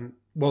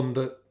 one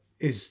that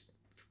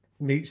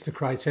meets the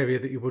criteria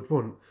that you would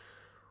want,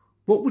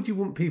 what would you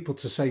want people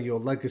to say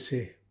your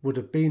legacy would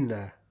have been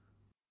there?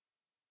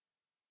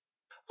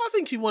 I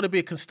think you want to be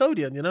a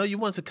custodian. You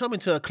want to come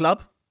into a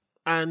club,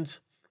 and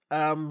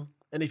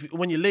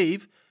when you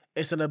leave,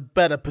 it's in a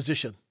better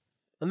position,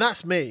 and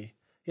that's me.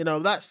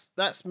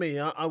 That's me.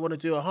 I want to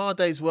do a hard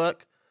day's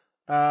work,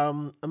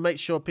 and make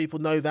sure people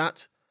know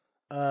that.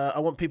 I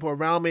want people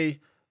around me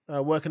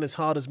working as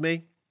hard as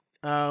me,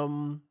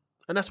 and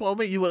that's what I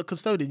mean. You want a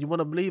custodian. You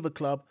want to leave a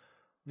club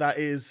that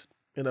is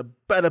in a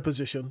better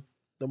position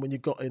than when you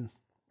got in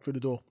through the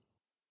door.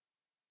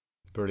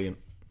 Brilliant.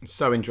 It's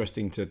so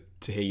interesting to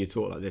hear you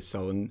talk like this,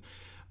 Sol. And,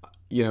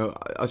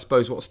 I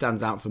suppose what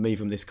stands out for me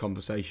from this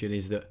conversation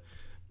is that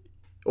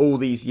all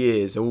these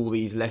years, all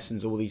these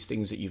lessons, all these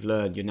things that you've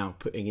learned, you're now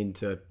putting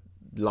into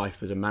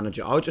life as a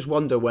manager. I just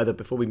wonder whether,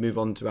 before we move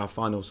on to our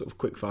final sort of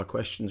quickfire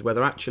questions,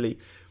 whether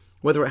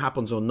it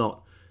happens or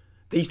not,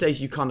 these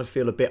days you kind of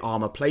feel a bit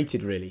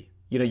armour-plated, really.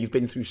 You've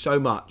been through so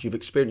much, you've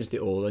experienced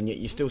it all, and yet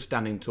you're still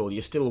standing tall.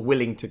 You're still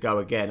willing to go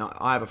again.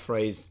 I have a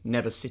phrase,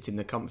 never sit in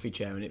the comfy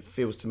chair, and it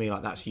feels to me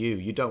like that's you.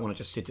 You don't want to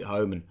just sit at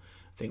home and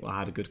think, well, I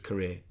had a good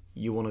career.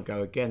 You want to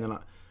go again. And I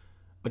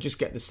just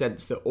get the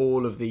sense that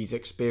all of these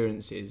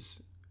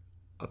experiences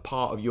are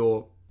part of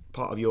your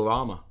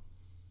armour.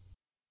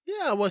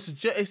 Yeah, well,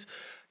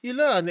 you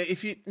learn.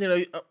 If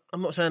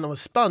I'm not saying I'm a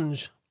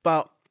sponge,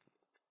 but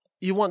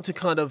you want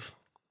to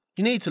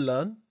you need to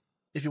learn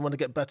if you want to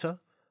get better.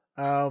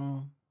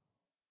 Some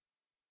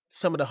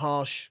of the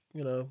harsh,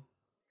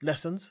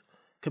 lessons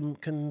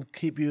can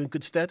keep you in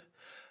good stead,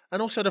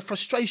 and also the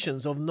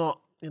frustrations of not,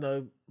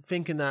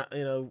 thinking that,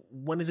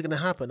 when is it going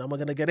to happen? Am I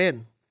going to get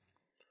in?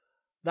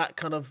 That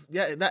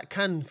that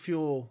can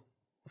fuel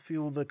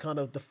the kind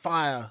of the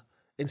fire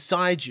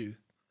inside you.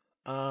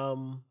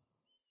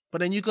 But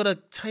then you got to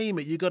tame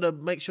it. You got to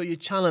make sure you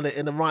channel it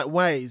in the right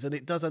ways, and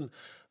it doesn't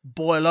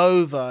boil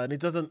over, and it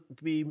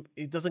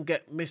doesn't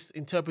get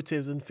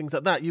misinterpreted and things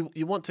like that.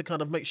 You want to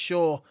kind of make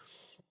sure,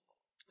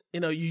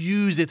 you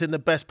use it in the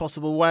best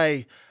possible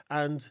way,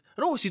 and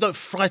also you don't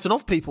frighten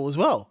off people as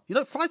well. You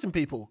don't frighten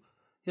people,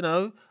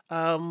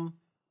 and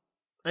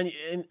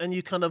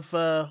you kind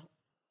of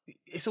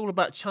it's all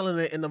about channeling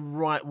it in the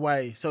right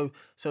way. So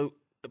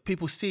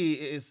people see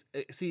it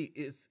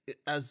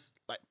as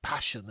like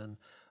passion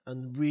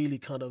and really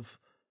kind of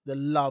the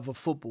love of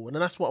football, and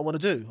that's what I want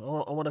to do.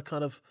 I want to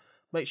kind of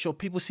make sure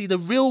people see the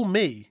real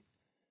me.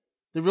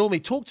 The real me.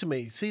 Talk to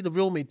me. See the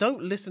real me.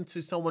 Don't listen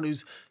to someone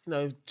who's,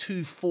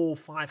 2, 4,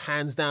 5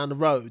 hands down the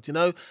road.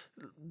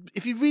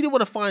 If you really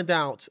want to find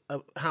out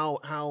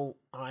how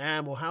I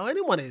am or how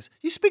anyone is,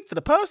 you speak to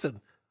the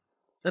person,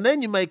 and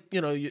then you make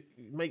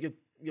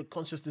your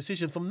conscious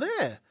decision from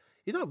there.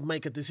 You don't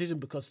make a decision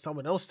because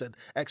someone else said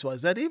X, Y,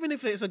 Z, even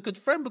if it's a good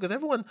friend, because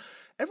everyone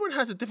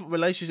has a different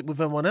relationship with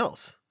everyone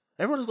else.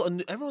 Everyone's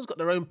got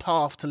their own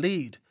path to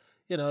lead.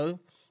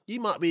 You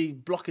might be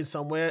blocking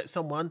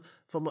someone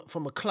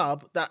from a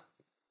club that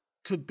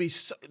could be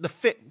the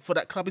fit for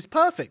that club is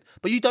perfect,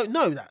 but you don't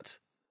know that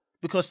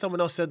because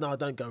someone else said, "No,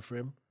 don't go for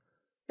him."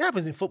 It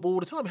happens in football all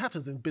the time. It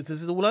happens in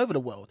businesses all over the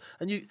world,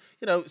 and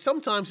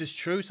sometimes it's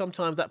true.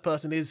 Sometimes that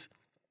person is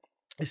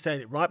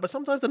saying it right, but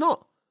sometimes they're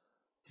not.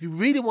 If you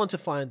really want to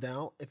find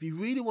out, if you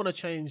really want to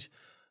change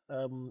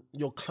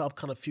your club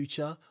kind of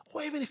future,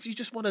 or even if you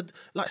just want to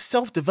like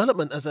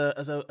self-development as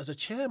a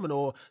chairman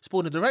or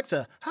sporting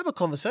director, have a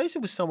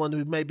conversation with someone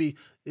who maybe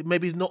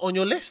is not on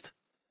your list.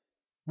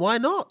 Why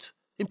not?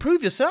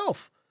 Improve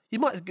yourself. You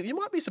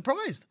might be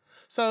surprised.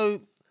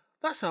 So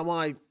that's how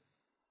I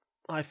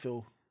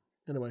feel.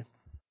 Anyway.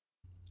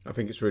 I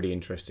think it's really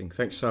interesting.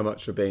 Thanks so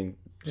much for being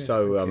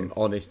so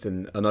honest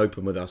and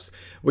open with us.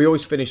 We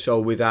always finish,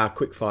 Sol, with our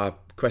quickfire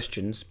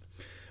questions.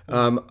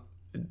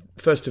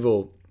 First of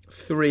all,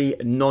 3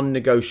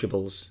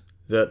 non-negotiables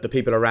that the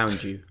people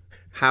around you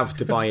have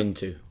to buy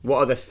into. What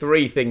are the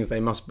 3 things they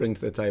must bring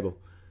to the table?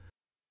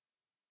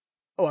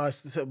 Oh, I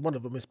said one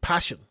of them is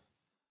passion.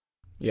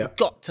 Yeah. You've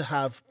got to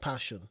have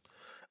passion.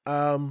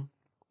 And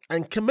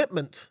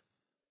commitment.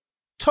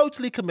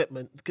 Totally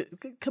commitment.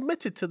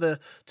 Committed to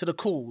the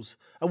cause,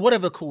 and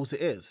whatever cause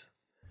it is.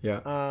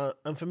 Yeah.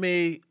 And for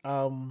me,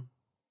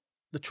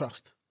 the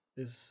trust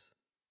is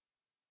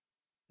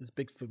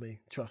big for me.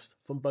 Trust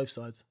from both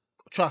sides.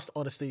 Trust,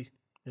 honesty,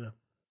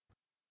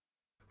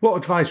 What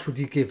advice would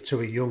you give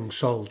to a young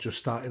soul just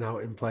starting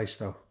out in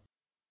Plaistow?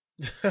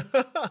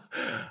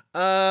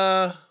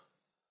 I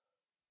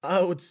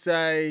would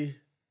say,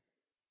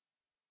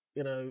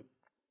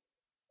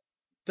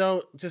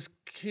 don't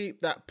just keep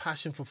that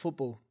passion for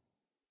football.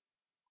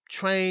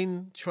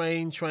 Train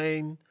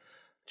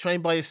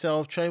by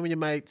yourself, train with your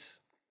mates,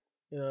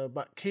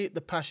 but keep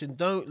the passion.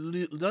 Don't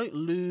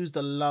lose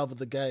the love of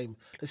the game.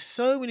 There's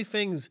so many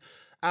things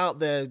out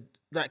there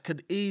that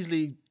could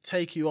easily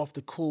take you off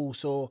the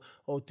course or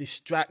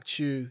distract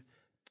you.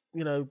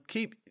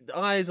 Keep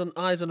eyes on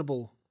the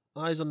ball,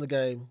 eyes on the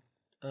game,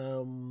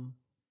 and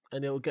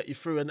it will get you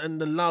through. And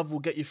the love will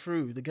get you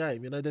through the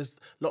game. There's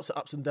lots of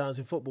ups and downs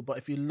in football, but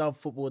if you love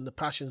football and the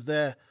passion's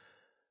there,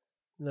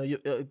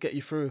 it'll get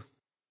you through.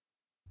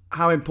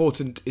 How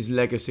important is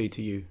legacy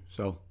to you,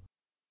 Sol?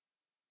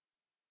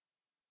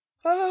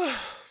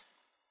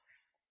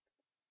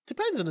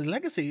 Depends on the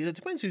legacy. It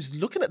depends who's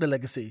looking at the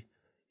legacy.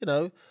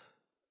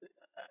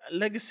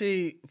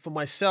 Legacy for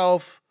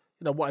myself,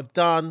 what I've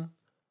done,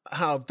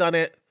 how I've done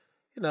it.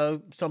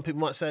 Some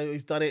people might say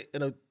he's done it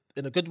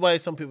in a good way.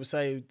 Some people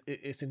say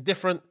it's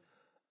indifferent.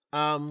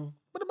 But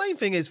the main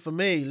thing is, for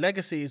me,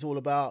 legacy is all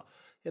about,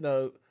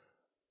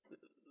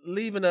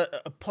 leaving a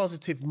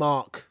positive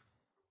mark,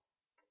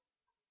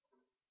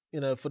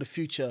 for the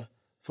future,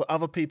 for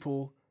other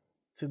people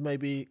to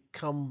maybe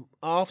come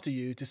after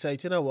you to say,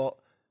 do you know what?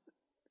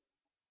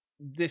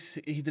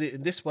 He did it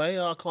in this way.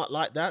 I can't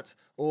like that.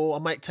 Or I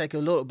might take a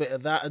little bit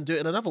of that and do it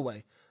in another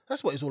way.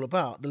 That's what it's all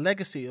about. The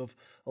legacy of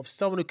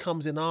someone who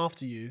comes in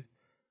after you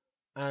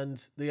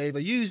and they either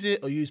use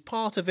it or use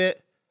part of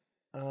it.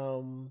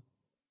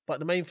 But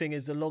the main thing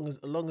is as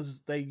long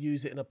as they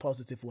use it in a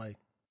positive way.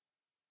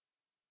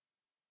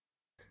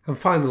 And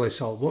finally,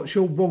 Sol, what's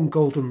your one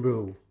golden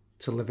rule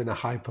to live in a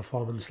high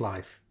performance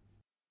life?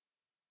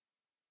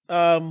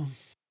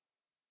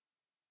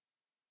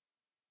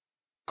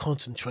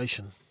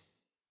 Concentration.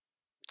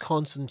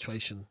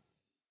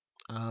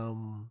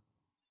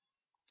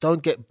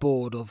 Don't get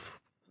bored of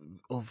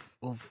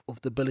the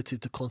ability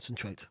to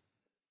concentrate.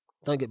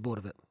 Don't get bored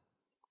of it.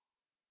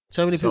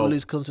 So many people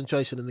lose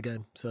concentration in the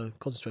game. So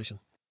concentration.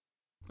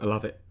 I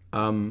love it.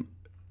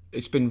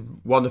 It's been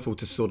wonderful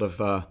to sort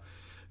of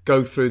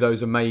go through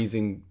those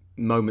amazing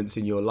moments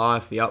in your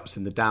life, the ups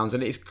and the downs,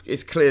 and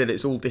it's clear that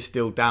it's all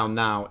distilled down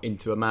now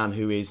into a man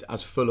who is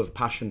as full of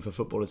passion for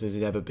football as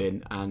he's ever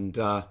been, and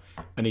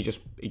he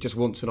just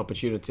wants an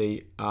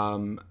opportunity.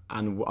 And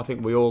I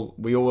think we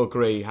all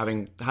agree,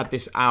 having had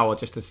this hour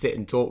just to sit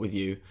and talk with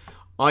you,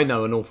 I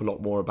know an awful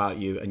lot more about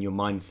you and your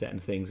mindset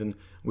and things. And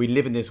we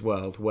live in this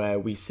world where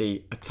we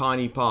see a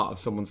tiny part of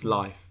someone's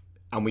life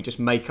and we just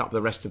make up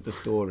the rest of the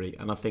story.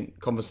 And I think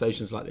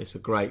conversations like this are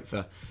great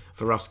for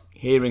us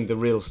hearing the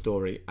real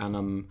story.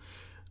 And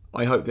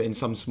I hope that in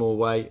some small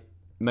way,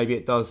 maybe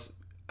it does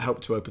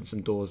help to open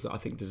some doors that I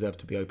think deserve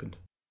to be opened.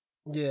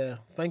 Yeah,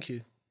 thank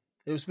you.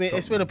 It's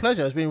been a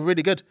pleasure. It's been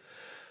really good,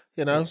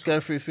 going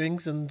through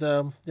things, and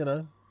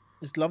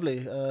it's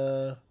lovely,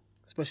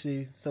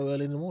 especially so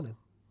early in the morning.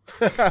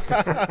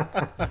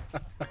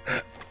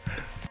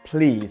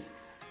 Please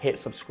hit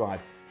subscribe,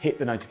 hit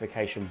the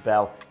notification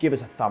bell, give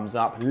us a thumbs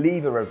up,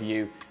 leave a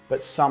review,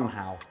 but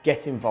somehow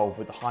get involved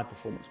with the High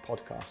Performance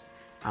Podcast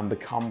and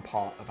become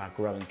part of our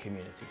growing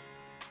community.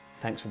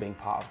 Thanks for being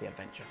part of the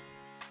adventure.